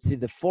 Let's see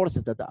the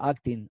forces that are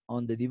acting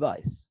on the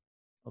device.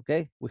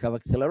 Okay, we have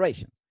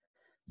acceleration.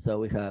 So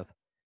we have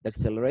the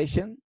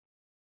acceleration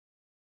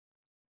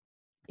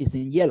is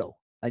in yellow,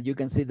 and you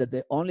can see that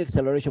the only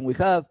acceleration we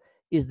have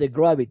is the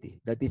gravity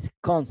that is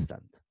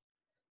constant.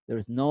 There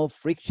is no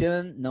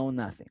friction, no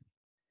nothing.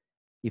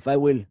 If I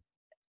will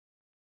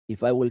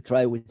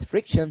try with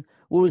friction,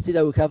 we will see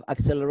that we have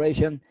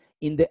acceleration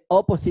in the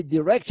opposite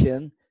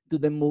direction to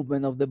the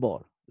movement of the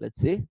ball. Let's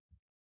see.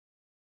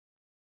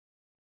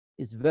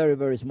 It's very,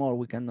 very small.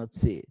 We cannot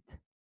see it.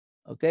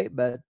 Okay,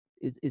 but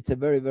it's a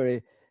very,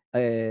 very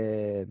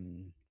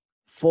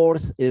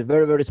force, a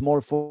very, very small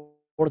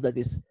force that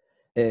is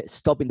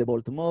stopping the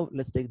ball to move.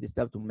 Let's take this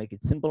step to make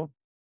it simple.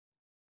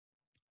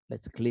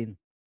 Let's clean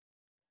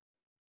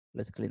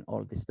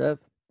all this stuff.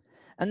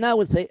 And now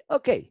we'll say,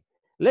 okay,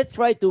 let's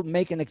try to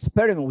make an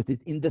experiment with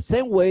it in the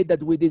same way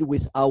that we did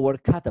with our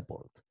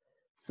catapult.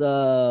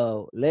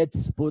 So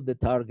let's put the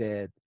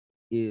target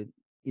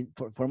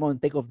for a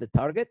moment, take off the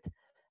target.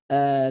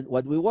 And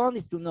what we want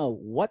is to know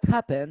what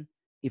happened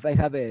if I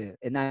have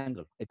an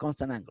angle, a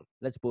constant angle.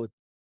 Let's put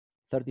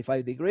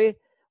 35 degrees.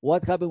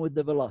 What happened with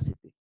the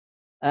velocity?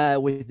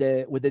 With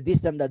the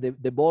distance that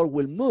the ball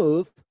will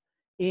move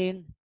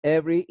in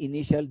every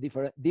initial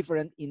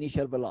different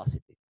initial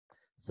velocity.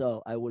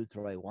 So I will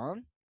try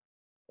one.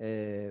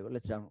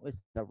 Let's start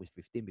with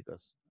 15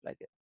 because I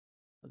like it.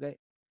 Okay.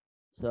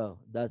 So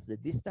that's the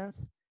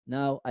distance.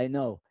 Now I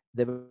know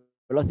the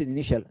velocity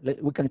initial.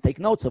 We can take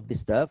notes of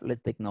this stuff.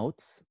 Let's take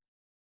notes.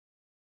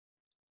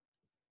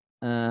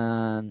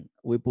 And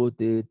we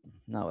put it,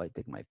 now I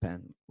take my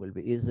pen, will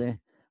be easy.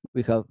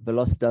 We have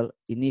velocity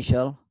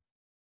initial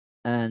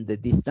and the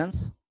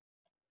distance.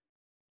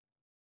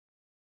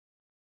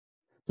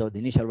 So the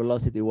initial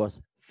velocity was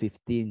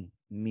 15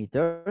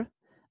 meters.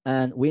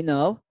 And we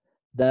know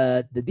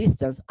that the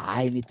distance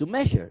I need to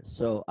measure.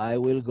 So I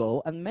will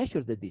go and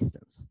measure the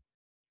distance.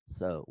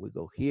 So we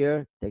go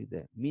here, take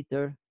the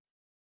meter.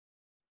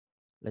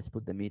 Let's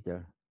put the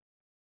meter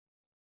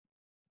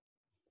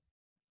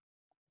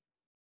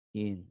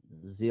in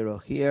 0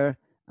 here.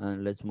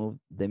 And let's move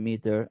the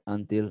meter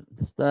until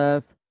the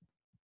staff.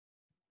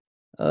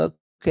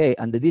 Okay,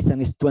 and the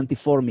distance is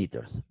 24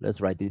 meters.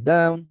 Let's write it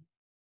down.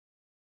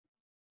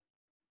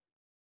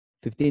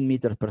 15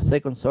 meters per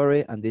second,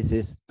 sorry, and this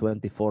is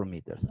 24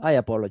 meters. I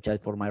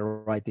apologize for my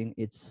writing.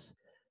 It's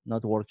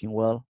not working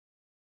well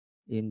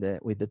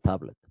with the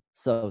tablet.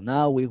 So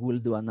now we will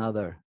do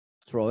another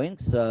drawing.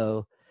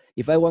 So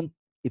if I want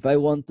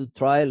to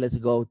try, let's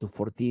go to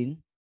 14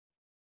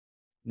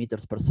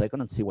 meters per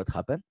second and see what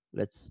happened.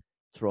 Let's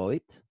draw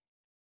it.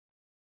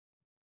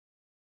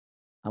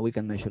 And we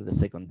can measure the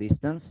second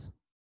distance.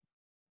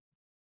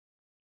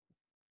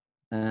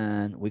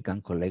 And we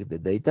can collect the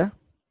data.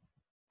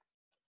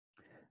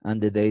 And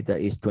the data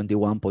is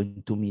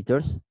 21.2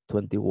 meters,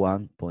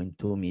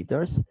 21.2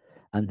 meters.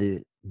 And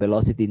the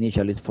velocity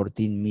initial is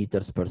 14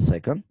 meters per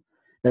second.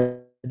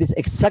 That is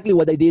exactly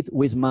what I did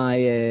with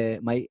my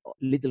my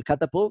little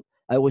catapult.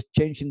 I was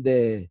changing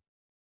the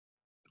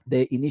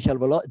initial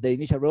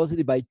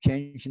velocity by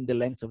changing the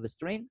length of the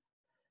string.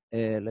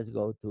 Let's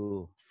go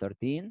to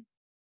 13.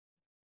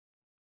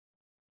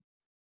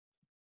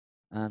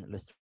 And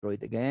let's draw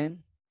it again.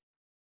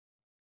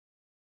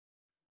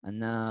 And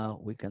now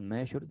we can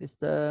measure this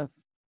stuff.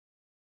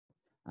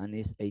 And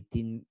it's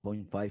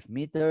 18.5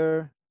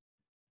 meters.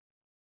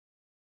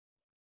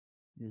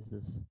 This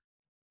is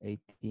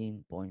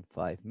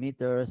 18.5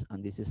 meters,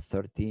 and this is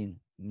 13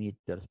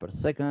 meters per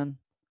second.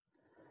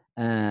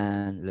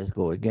 And let's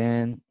go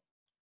again.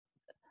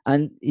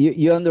 And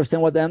you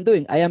understand what I'm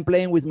doing. I am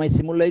playing with my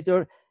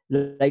simulator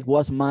like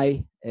was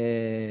my,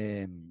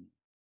 let's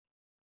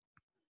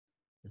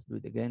do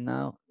it again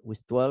now,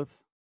 with 12.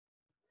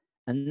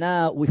 And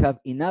now we have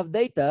enough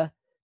data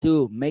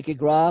to make a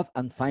graph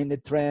and find the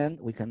trend.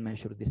 We can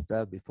measure this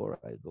stuff before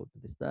I go to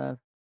the stuff.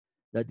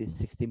 That is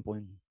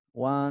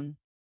 16.1.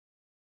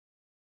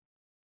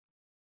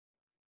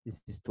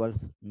 This is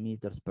 12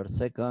 meters per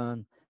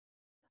second.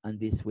 And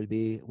this will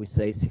be, we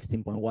say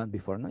 16.1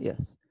 before, no?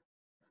 Yes,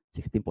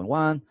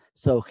 16.1.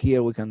 So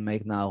here we can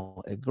make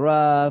now a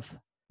graph.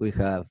 We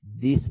have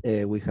this,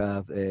 we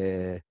have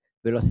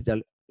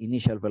velocity,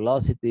 initial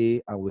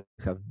velocity, and we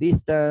have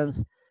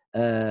distance.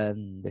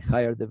 And the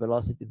higher the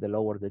velocity, the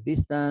lower the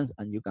distance,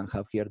 and you can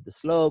have here the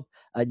slope,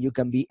 and you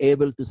can be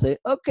able to say,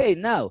 okay,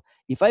 now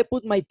if I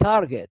put my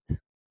target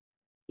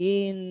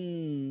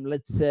in,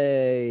 let's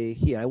say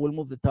here, I will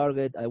move the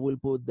target, I will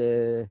put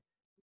the,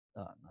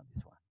 not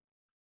this one,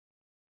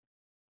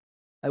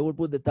 I will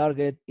put the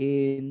target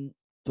in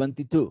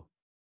 22.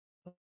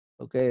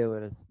 Okay,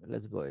 well,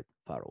 let's go it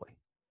far away.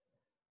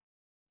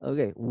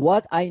 Okay,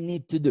 what I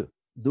need to do?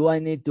 Do I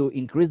need to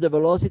increase the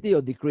velocity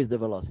or decrease the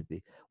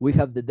velocity? We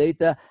have the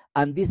data,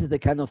 and this is the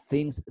kind of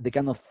things, the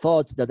kind of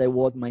thoughts that I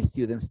want my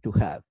students to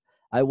have.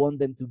 I want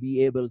them to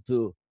be able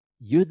to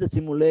use the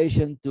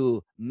simulation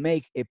to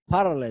make a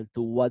parallel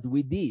to what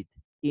we did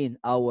in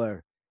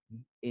our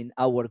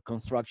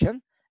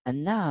construction,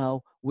 and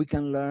now we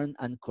can learn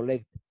and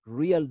collect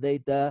real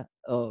data,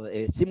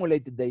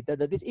 simulated data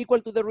that is equal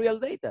to the real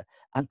data,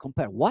 and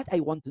compare what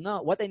I want to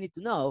know, what I need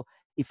to know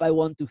if I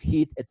want to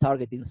hit a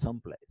target in some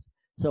place.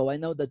 So I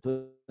know that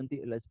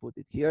 20, let's put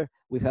it here.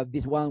 We have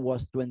this one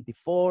was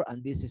 24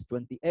 and this is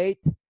 28.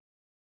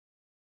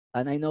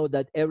 And I know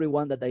that every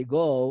one that I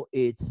go,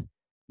 it's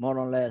more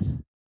or less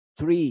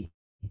 3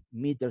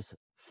 meters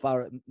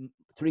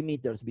 3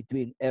 meters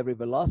between every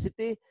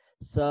velocity.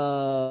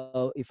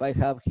 So if I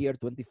have here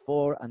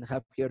 24 and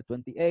have here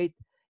 28,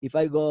 if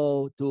I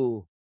go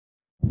to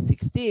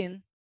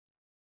 16,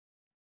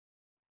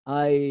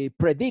 I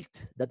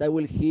predict that I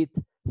will hit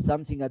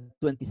something at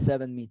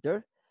 27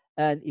 meter.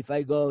 And if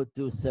I go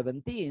to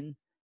 17,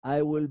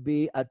 I will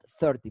be at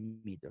 30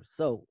 meters.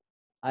 So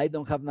I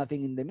don't have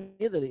nothing in the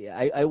middle.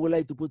 I would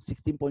like to put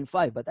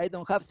 16.5, but I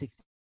don't have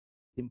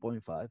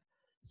 16.5.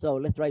 So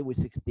let's try with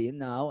 16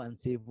 now and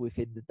see if we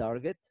hit the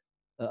target.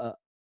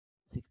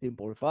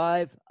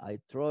 16.5, I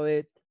throw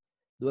it.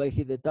 Do I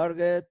hit the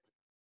target?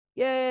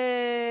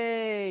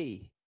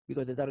 Yay!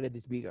 Because the target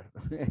is bigger.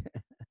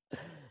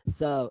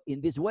 So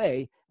in this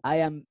way, I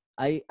am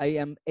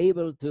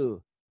able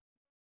to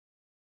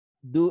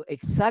do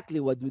exactly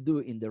what we do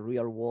in the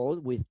real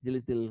world with the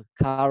little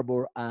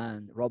cardboard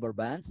and rubber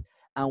bands,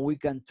 and we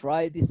can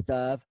try this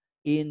stuff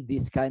in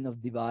this kind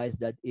of device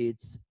that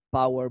it's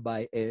powered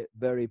by a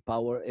very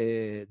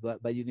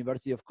by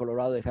University of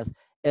Colorado. It has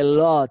a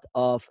lot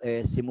of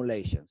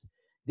simulations.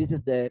 This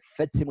is the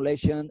FED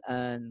simulation,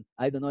 and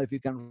I don't know if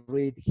you can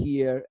read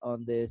here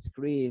on the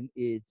screen.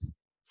 It's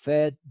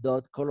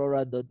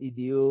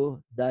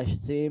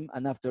fed.colorado.edu/sim,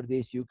 and after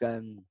this you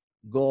can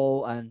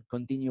go and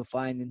continue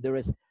finding. There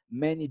is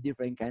many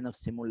different kind of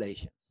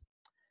simulations.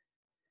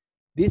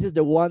 This is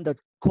the one that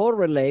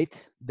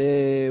correlate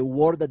the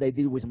work that I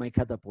did with my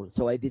catapult.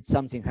 So I did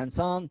something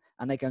hands-on,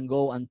 and I can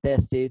go and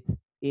test it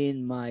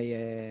in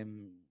my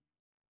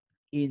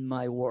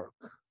work.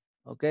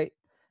 Okay,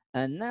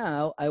 and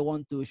now I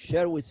want to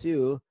share with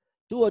you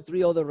 2 or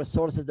 3 other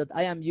resources that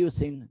I am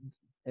using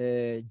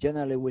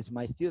generally with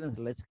my students.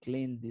 Let's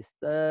clean this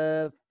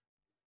stuff,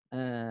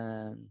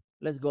 and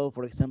let's go,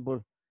 for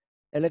example,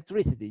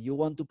 electricity. You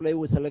want to play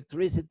with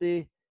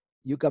electricity,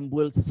 you can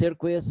build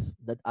circuits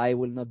that I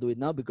will not do it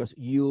now because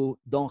you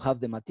don't have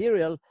the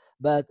material.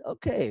 But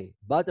okay,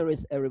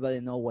 batteries,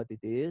 everybody know what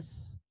it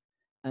is,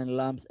 and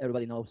lamps,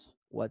 everybody knows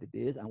what it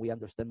is, and we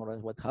understand more or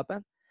less what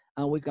happened,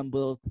 and we can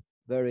build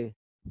very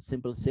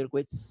simple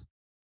circuits.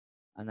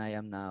 And I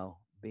am now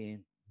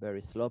being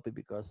very sloppy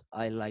because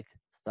I like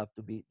stuff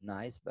to be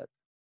nice. But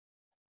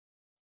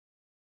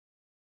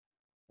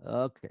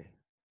okay,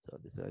 so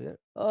this is here.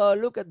 Oh,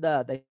 look at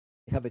that. I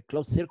have a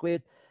closed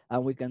circuit,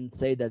 and we can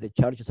say that the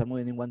charges are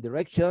moving in one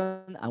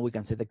direction, and we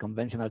can say the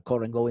conventional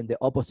current go in the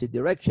opposite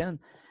direction,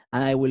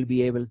 and I will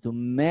be able to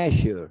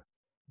measure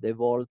the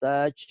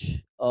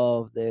voltage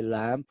of the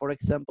lamp, for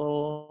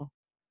example,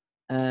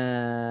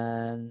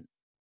 and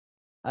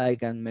I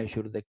can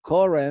measure the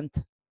current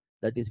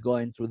that is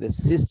going through the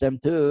system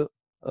too.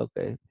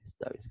 Okay, this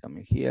stuff is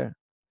coming here.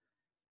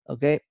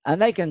 Okay,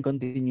 and I can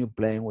continue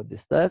playing with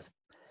this stuff.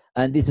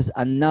 And this is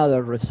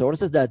another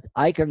resources that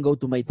I can go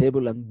to my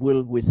table and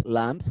build with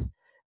lamps.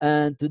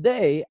 And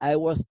today I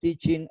was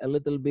teaching a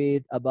little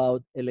bit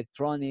about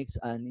electronics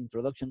and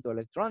introduction to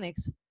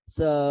electronics.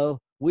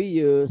 So we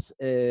use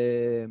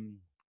a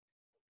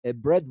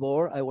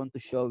breadboard. I want to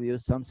show you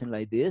something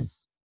like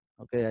this.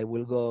 Okay, I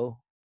will go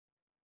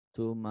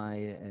to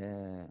my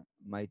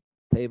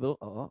table.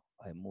 Oh,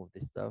 I moved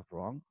this stuff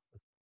wrong.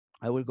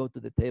 I will go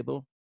to the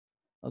table.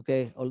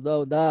 Okay,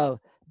 although now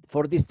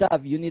for this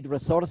stuff you need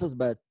resources,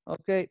 but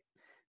okay,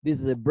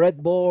 this is a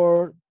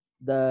breadboard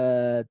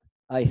that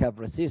I have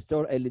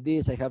resistor,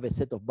 LEDs, I have a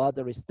set of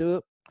batteries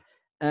too.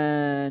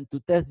 And to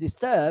test this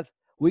stuff,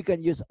 we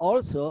can use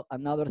also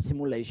another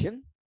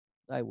simulation.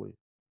 I will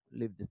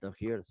leave this stuff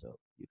here so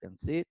you can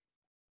see it.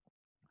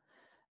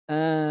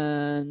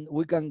 And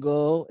we can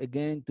go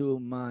again to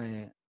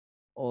my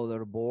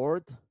other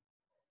board,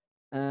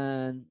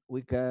 and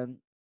we can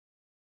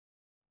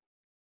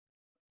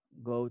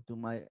go to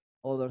my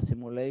other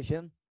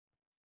simulation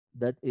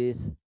that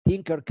is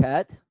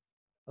Tinkercad,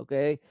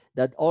 okay,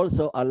 that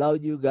also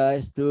allowed you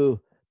guys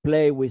to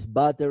play with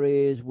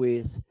batteries,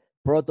 with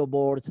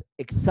protoboards,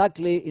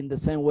 exactly in the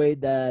same way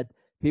that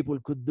people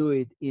could do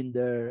it in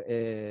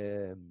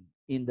their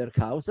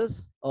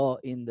houses or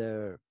in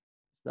their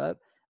stuff,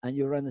 and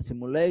you run a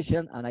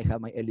simulation, and I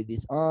have my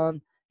LEDs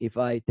on. If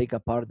I take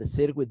apart the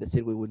circuit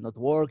will not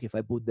work. If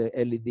I put the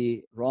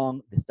LED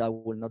wrong, the stuff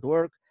will not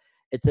work,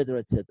 etc.,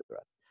 etc.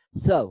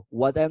 So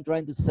what I'm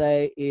trying to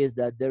say is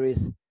that there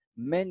is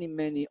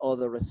many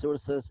other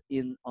resources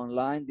in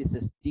online. This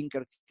is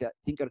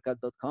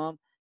tinkercad.com.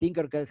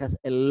 Tinkercad has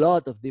a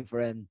lot of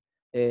different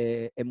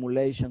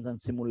emulations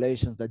and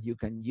simulations that you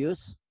can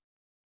use,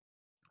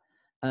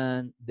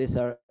 and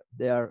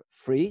they are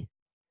free.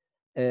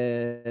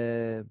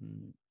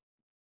 Um,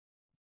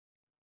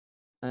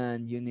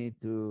 and you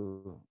need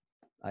to,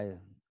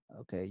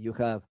 okay, you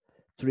have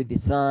tree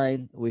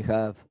design, we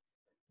have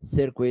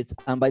circuits,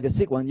 and by the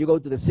circuit, when you go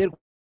to the circuit,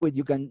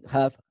 you can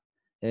have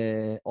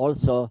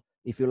also,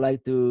 if you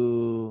like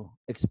to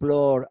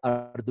explore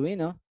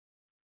Arduino,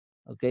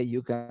 okay,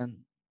 you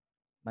can,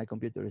 my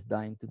computer is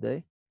dying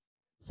today,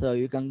 so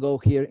you can go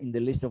here in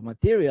the list of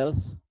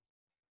materials,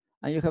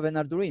 and you have an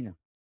Arduino.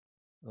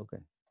 Okay.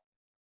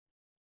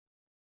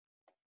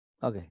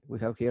 Okay, we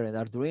have here an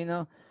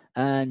Arduino,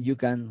 and you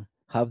can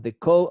have the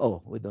code.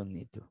 Oh, we don't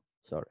need to.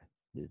 Sorry,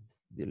 let's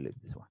delete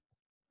this one.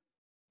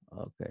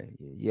 Okay,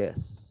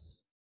 yes.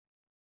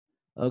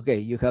 Okay,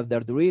 you have the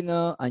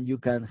Arduino, and you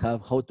can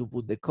have how to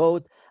put the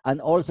code, and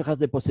also has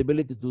the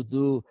possibility to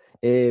do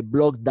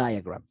block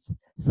diagrams.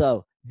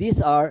 So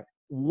these are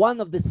one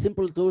of the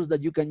simple tools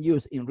that you can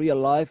use in real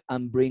life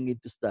and bring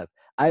it to stuff.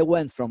 I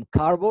went from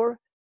cardboard,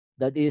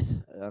 that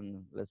is,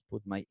 let's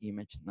put my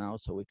image now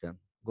so we can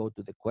go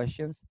to the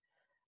questions.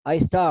 I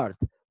start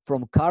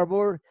from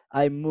cardboard,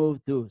 I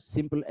move to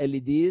simple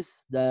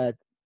LEDs that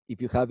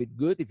if you have it,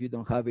 good. If you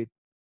don't have it,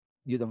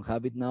 you don't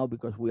have it now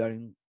because we are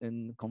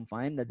in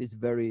confined. That is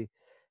very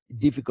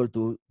difficult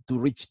to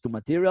reach to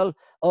material.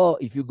 Or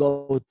if you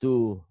go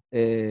to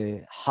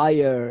a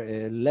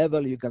higher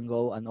level, you can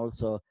go and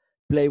also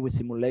play with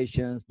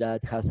simulations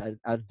that has an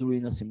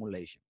Arduino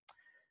simulation.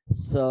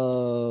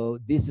 So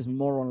this is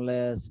more or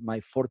less my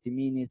 40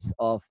 minutes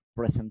of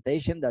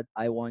presentation that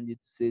I want you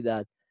to see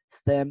that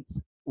STEMs,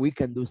 we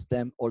can do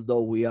STEM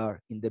although we are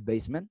in the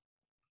basement,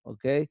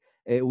 okay?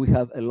 We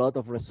have a lot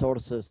of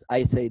resources.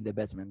 I say in the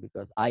basement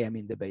because I am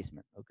in the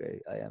basement, okay?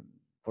 I am,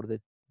 for the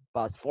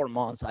past 4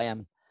 months, I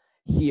am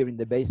here in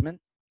the basement.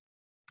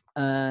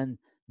 And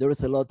there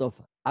is a lot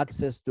of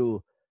access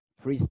to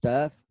free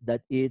stuff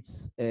that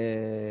it's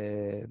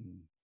in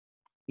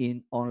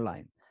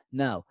online.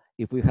 Now,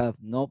 if we have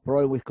no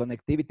problem with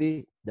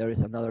connectivity, there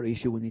is another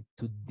issue we need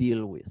to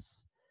deal with.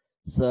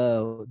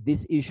 So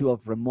this issue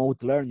of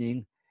remote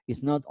learning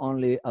is not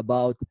only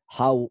about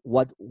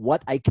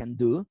what I can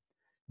do.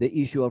 The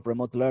issue of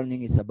remote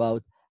learning is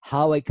about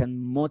how I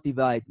can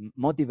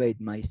motivate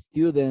my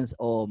students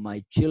or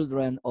my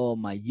children or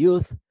my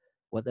youth,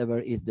 whatever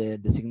is the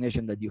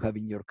designation that you have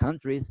in your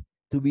countries,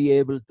 to be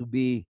able to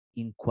be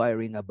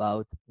inquiring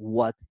about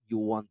what you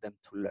want them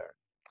to learn.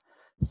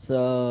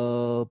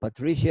 So,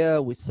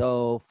 Patricia, we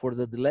saw for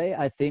the delay,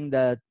 I think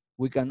that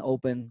we can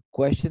open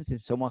questions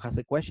if someone has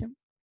a question.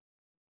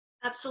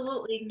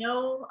 Absolutely.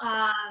 No,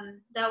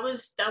 that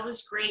was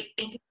great.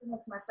 Thank you so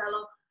much,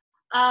 Marcelo.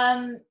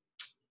 Um,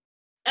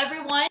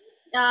 everyone,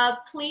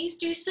 please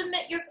do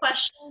submit your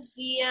questions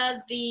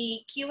via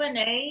the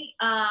Q&A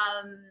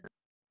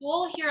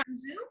tool here on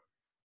Zoom.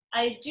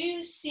 I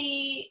do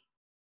see,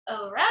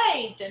 all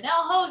right,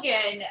 Danelle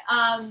Hogan.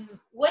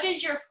 What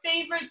is your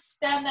favorite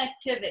STEM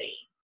activity?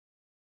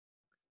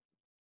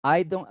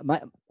 I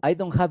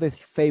don't have a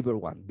favorite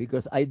one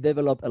because I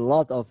develop a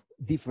lot of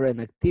different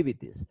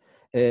activities.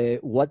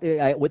 What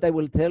I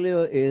will tell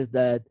you is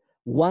that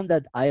one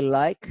that I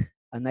like,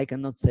 and I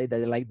cannot say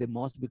that I like the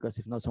most because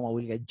if not, someone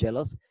will get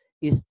jealous,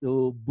 is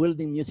to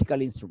building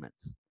musical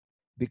instruments,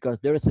 because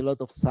there is a lot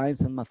of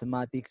science and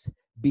mathematics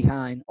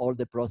behind all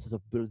the process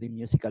of building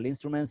musical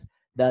instruments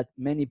that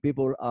many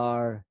people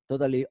are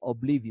totally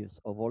oblivious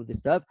of all this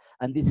stuff.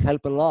 And this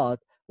help a lot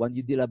when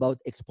you deal about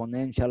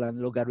exponential and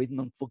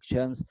logarithm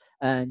functions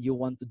and you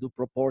want to do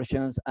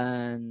proportions.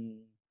 And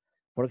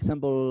for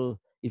example,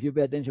 if you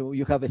pay attention,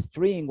 you have a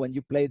string. When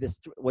you play the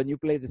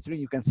string,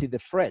 you can see the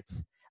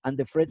frets, and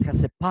the fret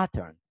has a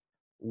pattern.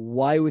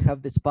 Why we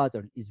have this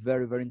pattern is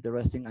very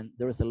interesting, and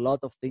there is a lot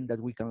of things that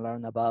we can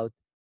learn about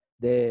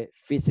the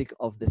physics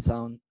of the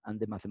sound and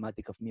the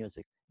mathematics of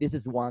music. This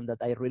is one that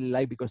I really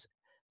like because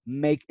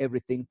make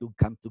everything to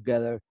come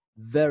together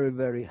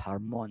very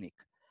harmonic.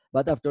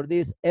 But after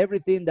this,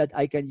 everything that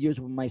I can use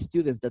with my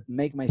students that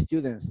make my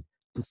students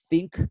to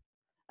think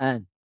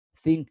and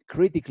think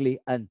critically,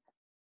 and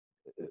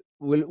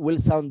will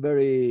sound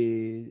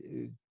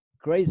very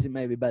crazy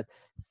maybe, but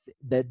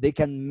that they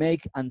can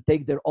make and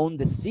take their own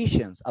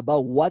decisions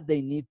about what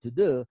they need to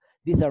do.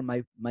 These are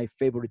my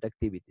favorite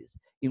activities,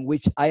 in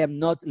which I am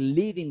not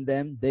leading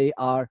them. They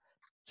are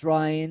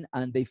trying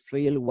and they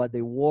feel what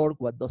they work,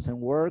 what doesn't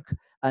work,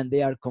 and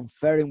they are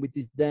conferring with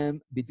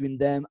between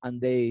them,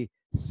 and they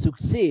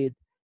succeed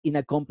in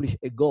accomplish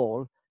a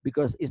goal,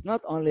 because it's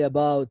not only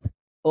about,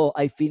 oh,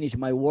 I finished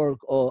my work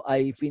or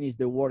I finished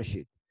the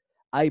worksheet.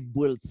 I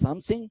built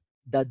something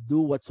that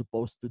do what's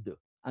supposed to do.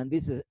 And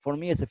this is, for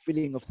me, is a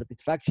feeling of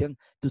satisfaction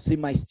to see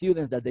my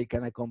students that they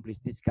can accomplish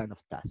this kind of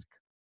task.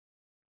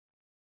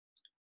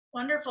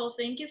 Wonderful.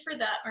 Thank you for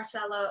that,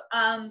 Marcelo.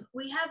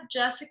 We have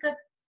Jessica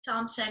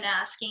Thompson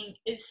asking,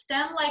 is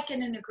STEM like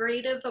an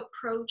integrative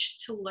approach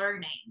to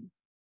learning?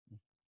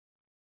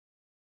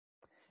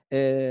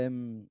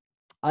 Um,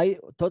 I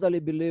totally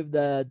believe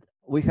that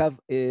we have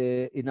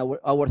in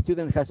our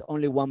student has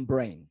only one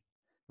brain.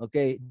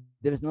 Okay,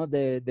 there is not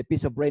the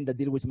piece of brain that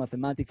deal with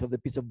mathematics or the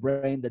piece of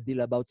brain that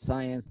deal about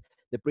science,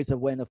 the piece of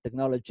brain of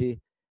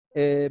technology.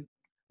 Uh,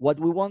 what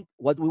we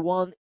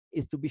want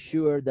is to be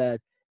sure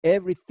that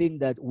everything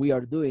that we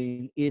are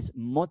doing is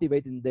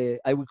motivating the,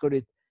 I would call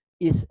it,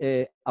 is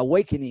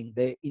awakening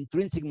the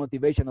intrinsic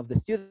motivation of the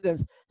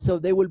students, so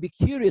they will be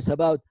curious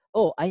about,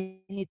 oh, I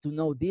need to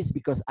know this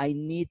because I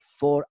need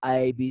for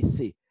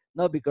ABC,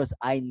 not because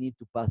I need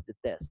to pass the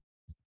test.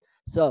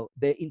 So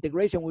the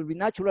integration will be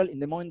natural in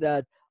the moment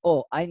that,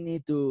 oh, I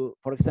need to,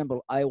 for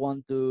example, I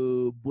want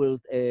to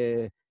build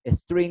a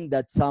string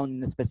that sounds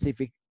in a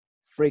specific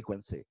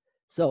frequency.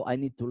 So I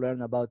need to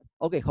learn about,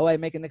 okay, how I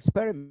make an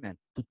experiment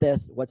to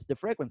test what's the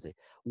frequency.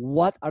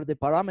 What are the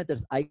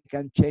parameters I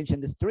can change in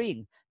the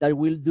string that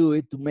will do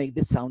it to make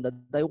the sound that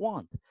I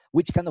want?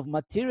 Which kind of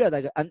material,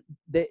 and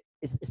it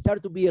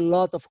start to be a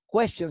lot of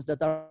questions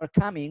that are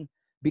coming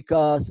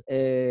because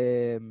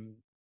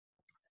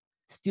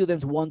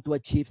students want to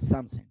achieve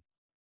something.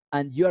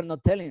 And you are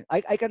not telling,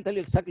 I can tell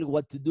you exactly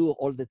what to do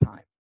all the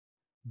time.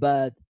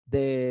 But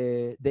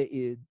the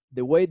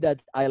way that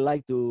I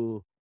like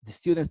to the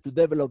students to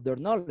develop their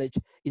knowledge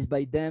is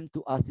by them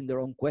to asking their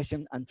own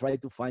question and try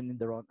to find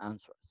their own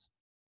answers.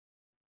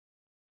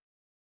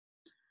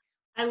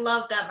 I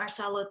love that,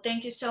 Marcelo.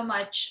 Thank you so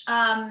much.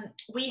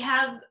 We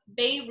have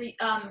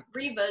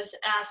Rivas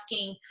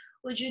asking,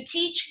 would you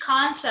teach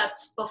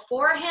concepts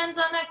before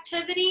hands-on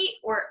activity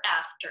or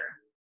after?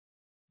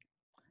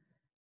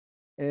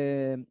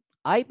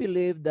 I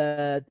believe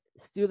that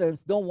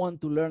students don't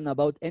want to learn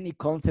about any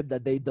concept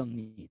that they don't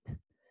need.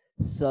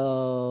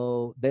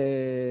 So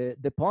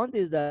the point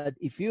is that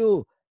if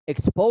you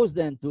expose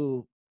them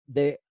to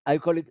the, I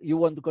call it, you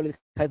want to call it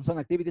hands-on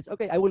activities,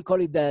 okay, I will call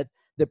it that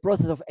the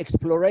process of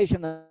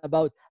exploration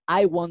about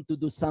I want to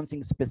do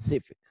something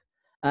specific.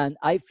 And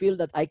I feel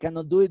that I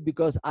cannot do it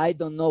because I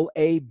don't know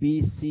A,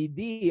 B, C,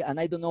 D, and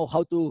I don't know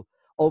how to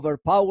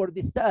overpower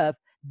this stuff.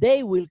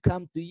 They will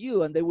come to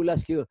you and they will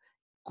ask you,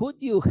 could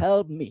you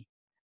help me?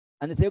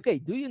 And they say, okay,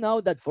 do you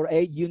know that for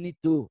A you need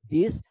to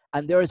this?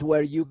 And there's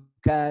where you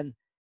can,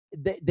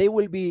 they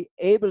will be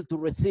able to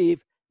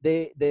receive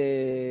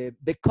the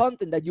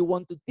content that you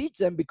want to teach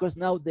them, because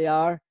now they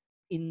are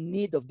in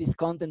need of this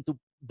content to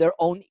their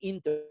own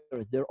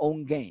interest, their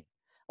own gain.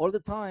 All the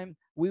time,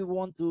 we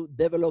want to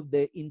develop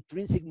the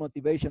intrinsic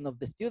motivation of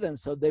the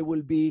students, so they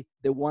will be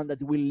the one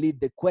that will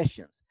lead the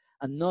questions,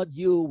 and not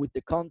you with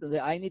the content.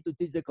 I need to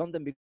teach the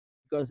content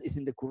because it's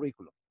in the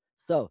curriculum.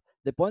 So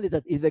the point is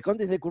that if the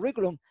content is the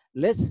curriculum,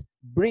 let's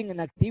bring an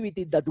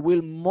activity that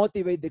will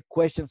motivate the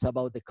questions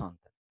about the content.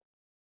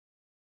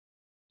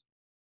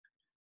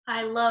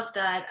 I love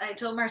that. I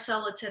told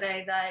Marcella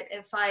today that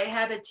if I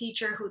had a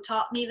teacher who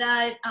taught me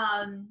that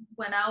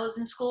when I was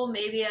in school,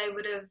 maybe I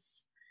would have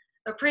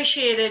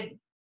appreciated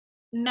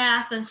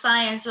math and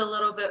science a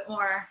little bit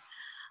more.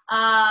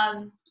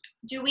 Um,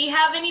 do we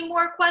have any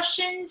more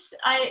questions?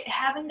 I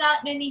haven't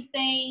gotten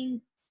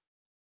anything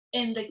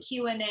in the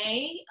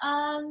Q&A.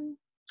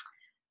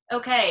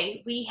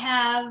 Okay, we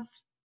have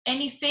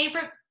any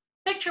favorite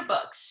picture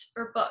books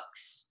or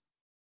books?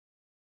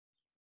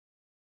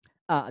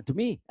 To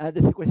me,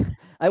 this is a question.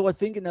 I was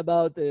thinking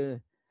about,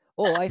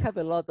 oh, I have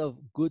a lot of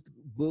good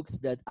books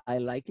that I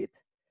like it.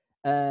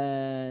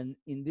 And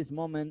in this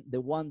moment, the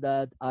one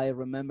that I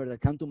remember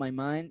that come to my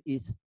mind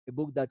is a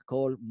book that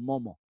called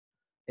Momo.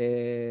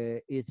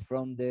 It's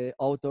from the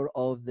author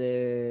of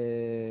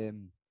the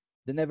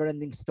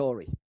Never-Ending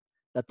Story,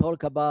 that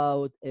talk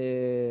about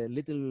a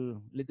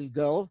little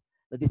girl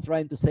that is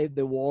trying to save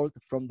the world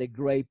from the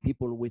gray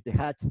people with the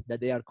hats that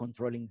they are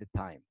controlling the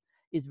time.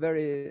 It's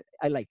very,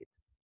 I like it.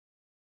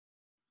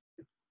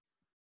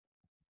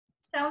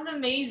 Sounds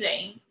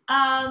amazing.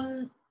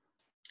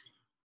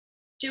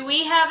 Do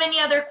we have any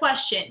other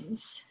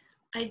questions?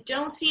 I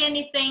don't see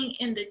anything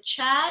in the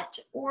chat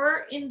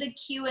or in the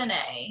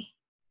Q&A.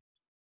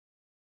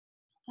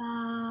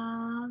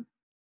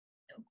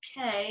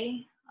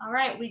 Okay, all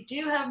right, we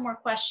do have more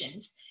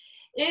questions.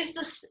 Is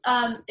the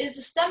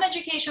STEM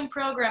education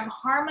program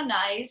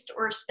harmonized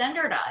or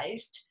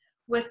standardized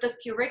with the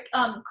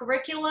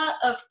curricula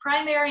of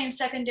primary and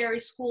secondary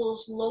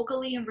schools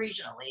locally and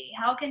regionally?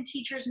 How can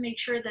teachers make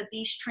sure that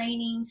these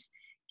trainings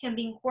can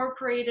be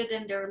incorporated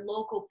in their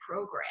local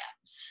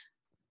programs?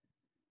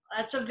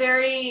 That's a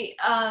very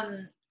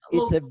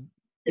it's a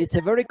it's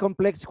a very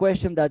complex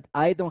question that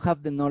I don't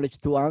have the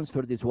knowledge to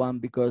answer this one,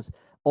 because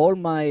all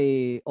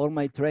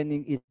my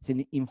training is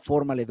in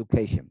informal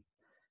education,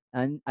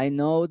 and I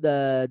know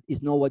that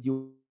it's not what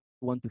you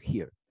want to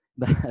hear.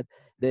 But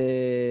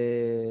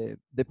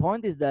the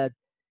point is that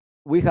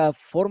we have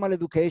formal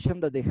education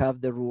that they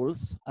have the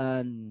rules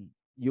and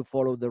you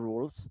follow the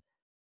rules.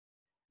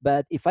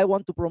 But if I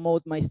want to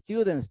promote my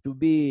students to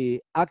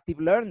be active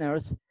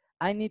learners,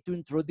 I need to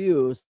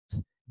introduce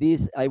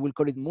this, I will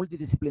call it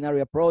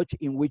multidisciplinary approach,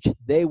 in which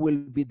they will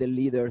be the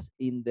leaders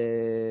in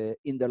the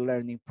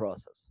learning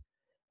process.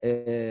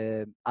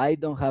 I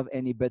don't have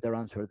any better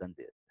answer than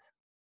this.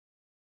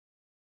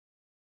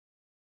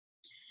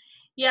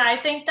 Yeah, I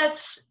think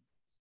that's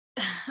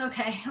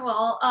okay.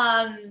 Well,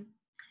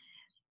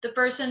 the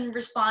person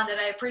responded,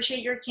 I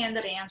appreciate your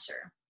candid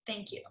answer.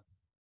 Thank you.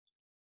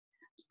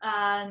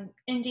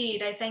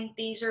 Indeed, I think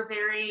these are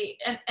very,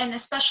 and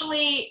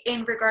especially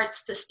in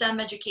regards to STEM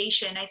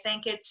education, I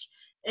think it's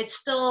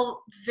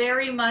still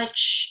very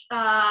much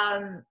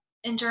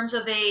in terms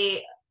of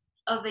a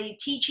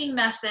teaching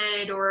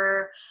method,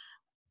 or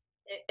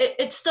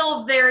it's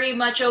still very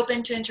much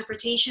open to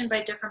interpretation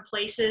by different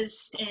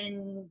places,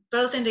 in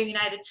both in the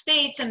United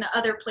States and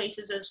other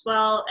places as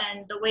well.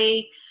 And the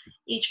way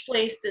each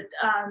place that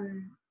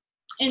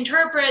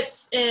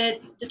interprets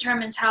it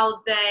determines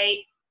how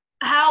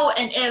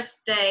and if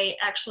they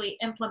actually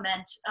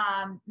implement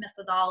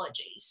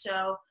methodology.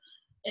 So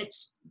it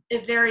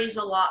varies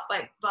a lot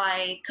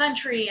by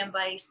country and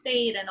by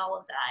state and all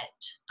of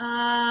that.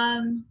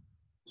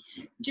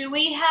 Do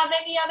we have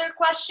any other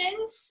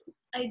questions?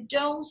 I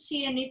don't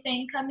see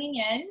anything coming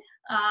in.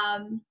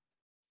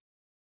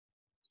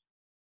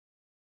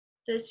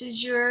 This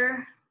is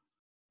your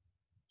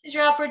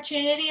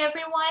opportunity,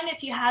 everyone.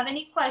 If you have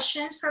any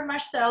questions for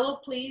Marcelo,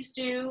 please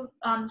do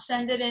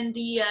send it in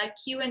the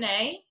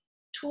Q&A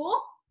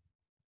tool.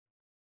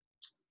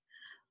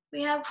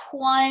 We have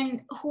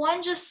Juan.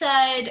 Juan just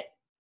said,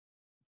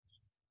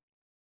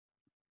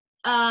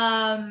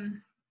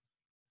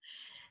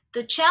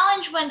 the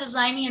challenge when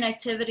designing an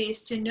activity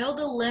is to know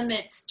the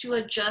limits to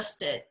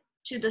adjust it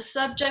to the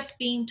subject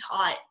being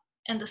taught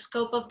and the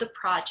scope of the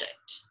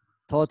project.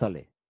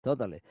 Totally,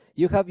 totally.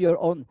 You have your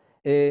own.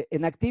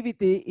 An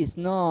activity is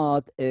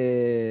not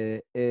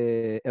a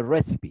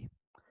recipe.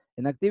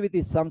 An activity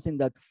is something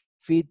that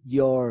fit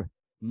your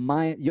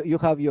mind. You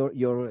have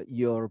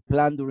your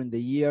plan during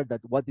the year, that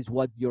what is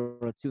what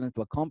your student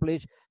to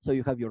accomplish. So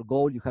you have your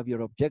goal, you have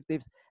your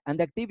objectives, and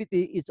the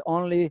activity is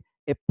only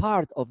a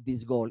part of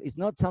this goal. It's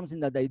not something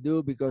that I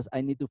do because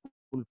I need to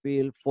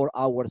fulfill 4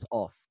 hours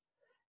off.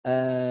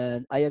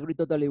 And I agree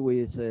totally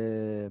with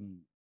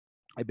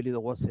I believe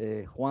it was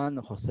Juan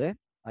Jose.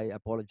 I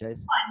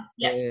apologize.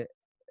 Yes.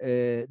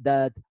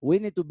 That we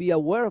need to be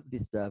aware of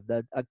this stuff.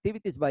 That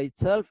activities by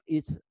itself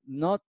is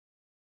not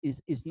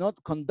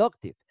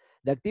conductive.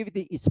 The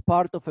activity is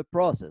part of a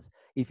process.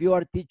 If you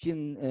are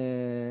teaching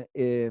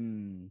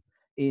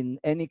in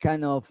any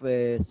kind of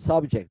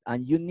subject,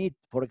 and you need,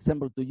 for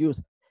example, to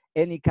use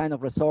any kind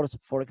of resource,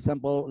 for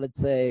example, let's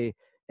say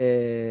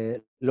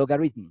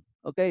logarithm,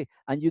 okay,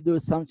 and you do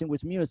something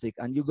with music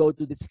and you go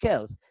to the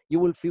scales, you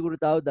will figure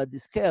it out that the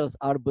scales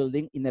are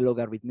building in a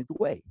logarithmic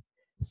way.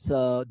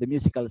 So the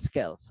musical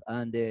scales,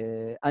 and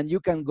you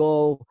can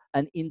go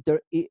and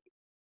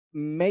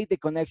make the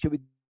connection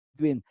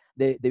between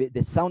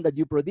the sound that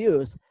you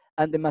produce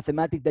and the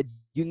mathematics that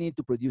you need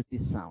to produce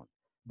this sound.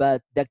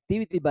 But the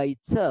activity by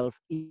itself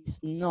is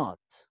not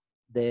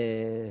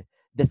the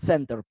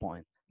center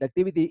point. The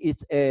activity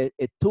is a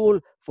tool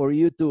for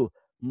you to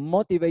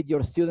motivate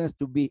your students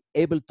to be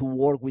able to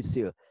work with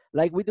you.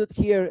 Like we did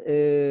here,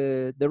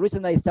 the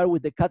reason I started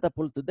with the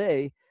catapult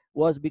today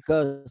was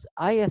because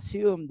I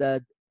assume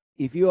that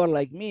if you are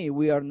like me,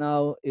 we are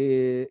now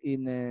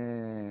in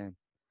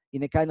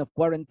a kind of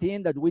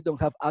quarantine, that we don't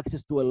have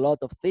access to a lot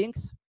of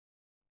things,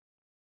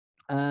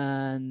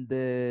 and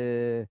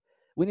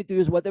we need to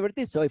use whatever it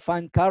is. So I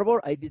find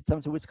cardboard, I did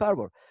something with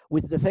cardboard.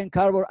 With the same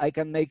cardboard, I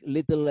can make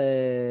little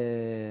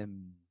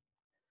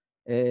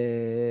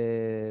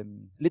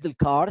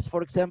cars,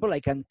 for example. I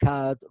can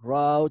cut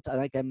routes, and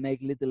I can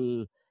make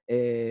little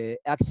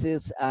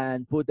axes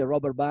and put a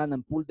rubber band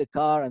and pull the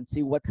car and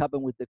see what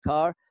happened with the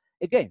car.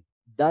 Again,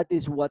 that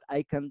is what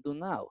I can do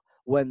now.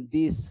 When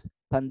this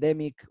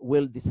pandemic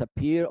will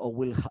disappear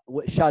or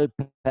shall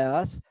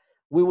pass,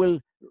 we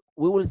will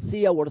we will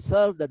see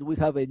ourselves that we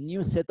have a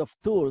new set of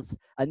tools,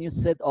 a new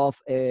set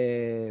of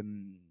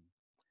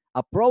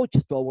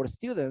approaches to our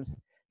students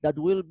that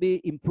will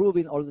be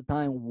improving all the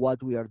time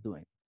what we are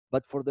doing.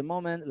 But for the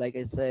moment, like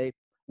I say,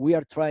 we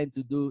are trying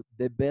to do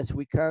the best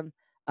we can.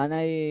 And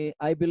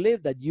I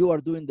believe that you are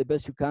doing the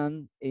best you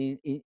can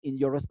in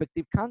your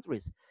respective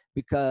countries,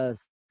 because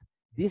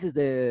this is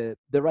the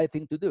right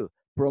thing to do.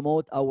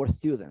 Promote our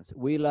students.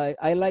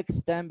 I like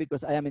STEM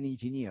because I am an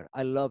engineer.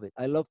 I love it.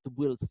 I love to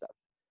build stuff.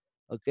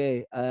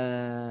 Okay.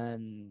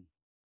 Um,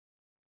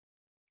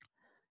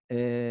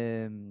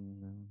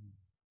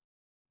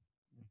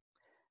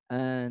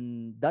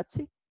 and that's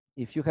it.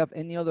 If you have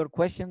any other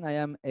question I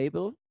am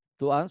able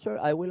to answer,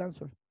 I will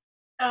answer.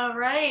 All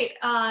right.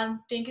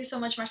 Thank you so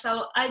much,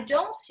 Marcelo. I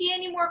don't see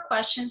any more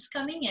questions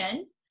coming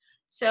in.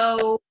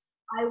 So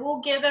I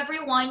will give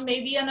everyone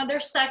maybe another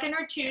second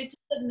or two to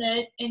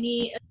submit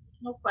any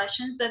additional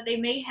questions that they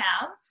may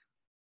have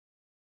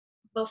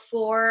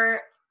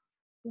before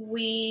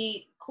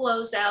we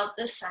close out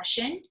the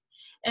session.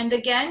 And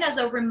again, as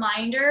a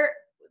reminder,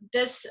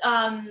 this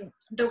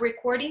the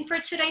recording for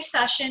today's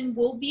session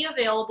will be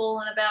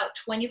available in about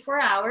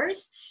 24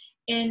 hours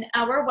in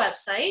our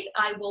website.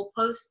 I will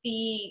post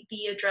the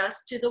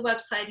address to the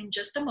website in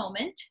just a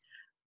moment.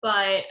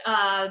 But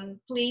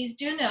please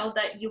do know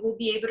that you will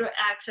be able to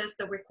access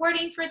the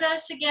recording for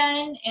this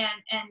again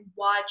and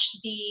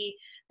watch the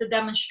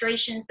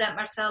demonstrations that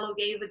Marcelo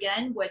gave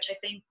again, which I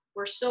think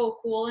were so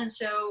cool and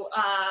so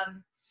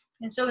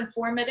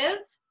informative.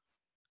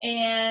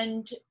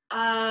 And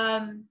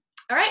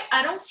all right,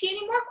 I don't see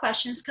any more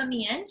questions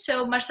coming in.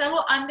 So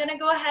Marcelo, I'm gonna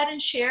go ahead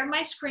and share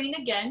my screen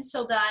again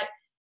so that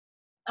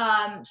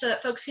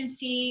folks can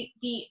see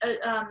the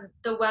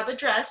web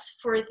address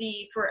for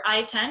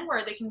I-10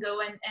 where they can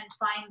go and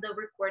find the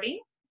recording.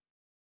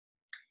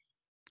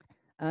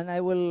 And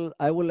I will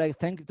like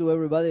thank to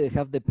everybody that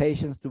have the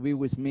patience to be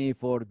with me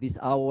for this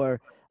hour.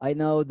 I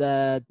know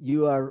that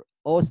you are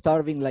all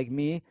starving like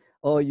me,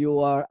 or you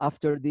are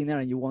after dinner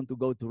and you want to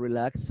go to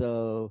relax.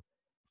 So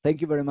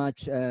thank you very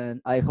much,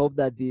 and I hope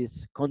that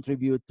this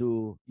contribute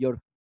to your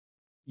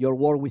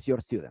work with your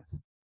students.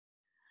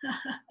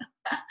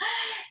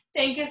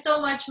 Thank you so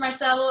much,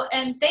 Marcelo.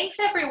 And thanks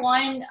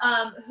everyone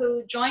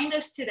who joined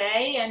us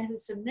today and who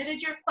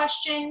submitted your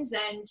questions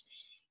and,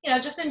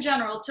 just in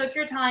general, took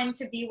your time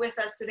to be with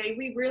us today.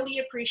 We really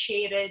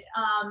appreciate it.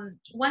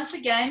 Once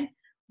again,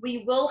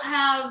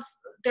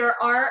 there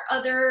are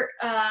other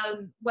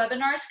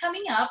webinars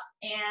coming up,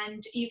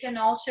 and you can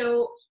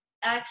also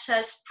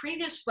access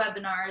previous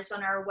webinars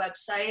on our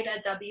website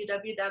at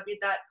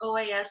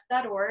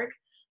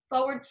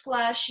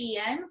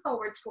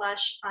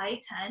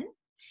www.oas.org/en/I10.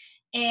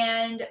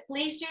 And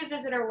please do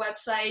visit our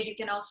website. You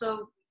can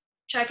also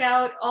check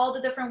out all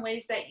the different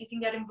ways that you can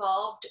get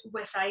involved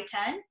with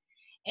I10.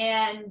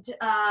 And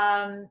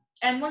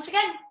once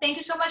again, thank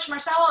you so much,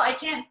 Marcelo. I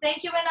can't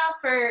thank you enough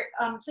for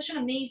such an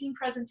amazing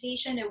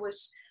presentation. It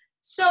was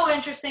so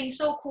interesting,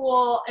 so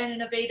cool and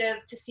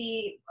innovative to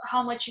see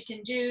how much you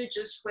can do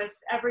just with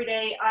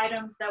everyday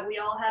items that we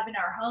all have in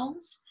our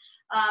homes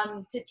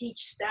to teach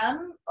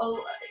STEM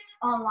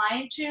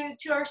online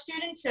to our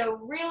students. So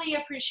really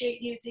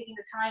appreciate you taking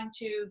the time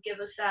to give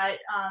us that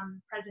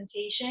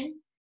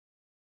presentation.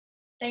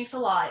 Thanks a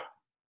lot.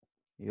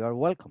 You are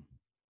welcome.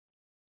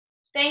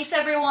 Thanks,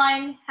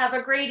 everyone. Have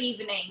a great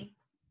evening.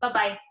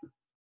 Bye-bye.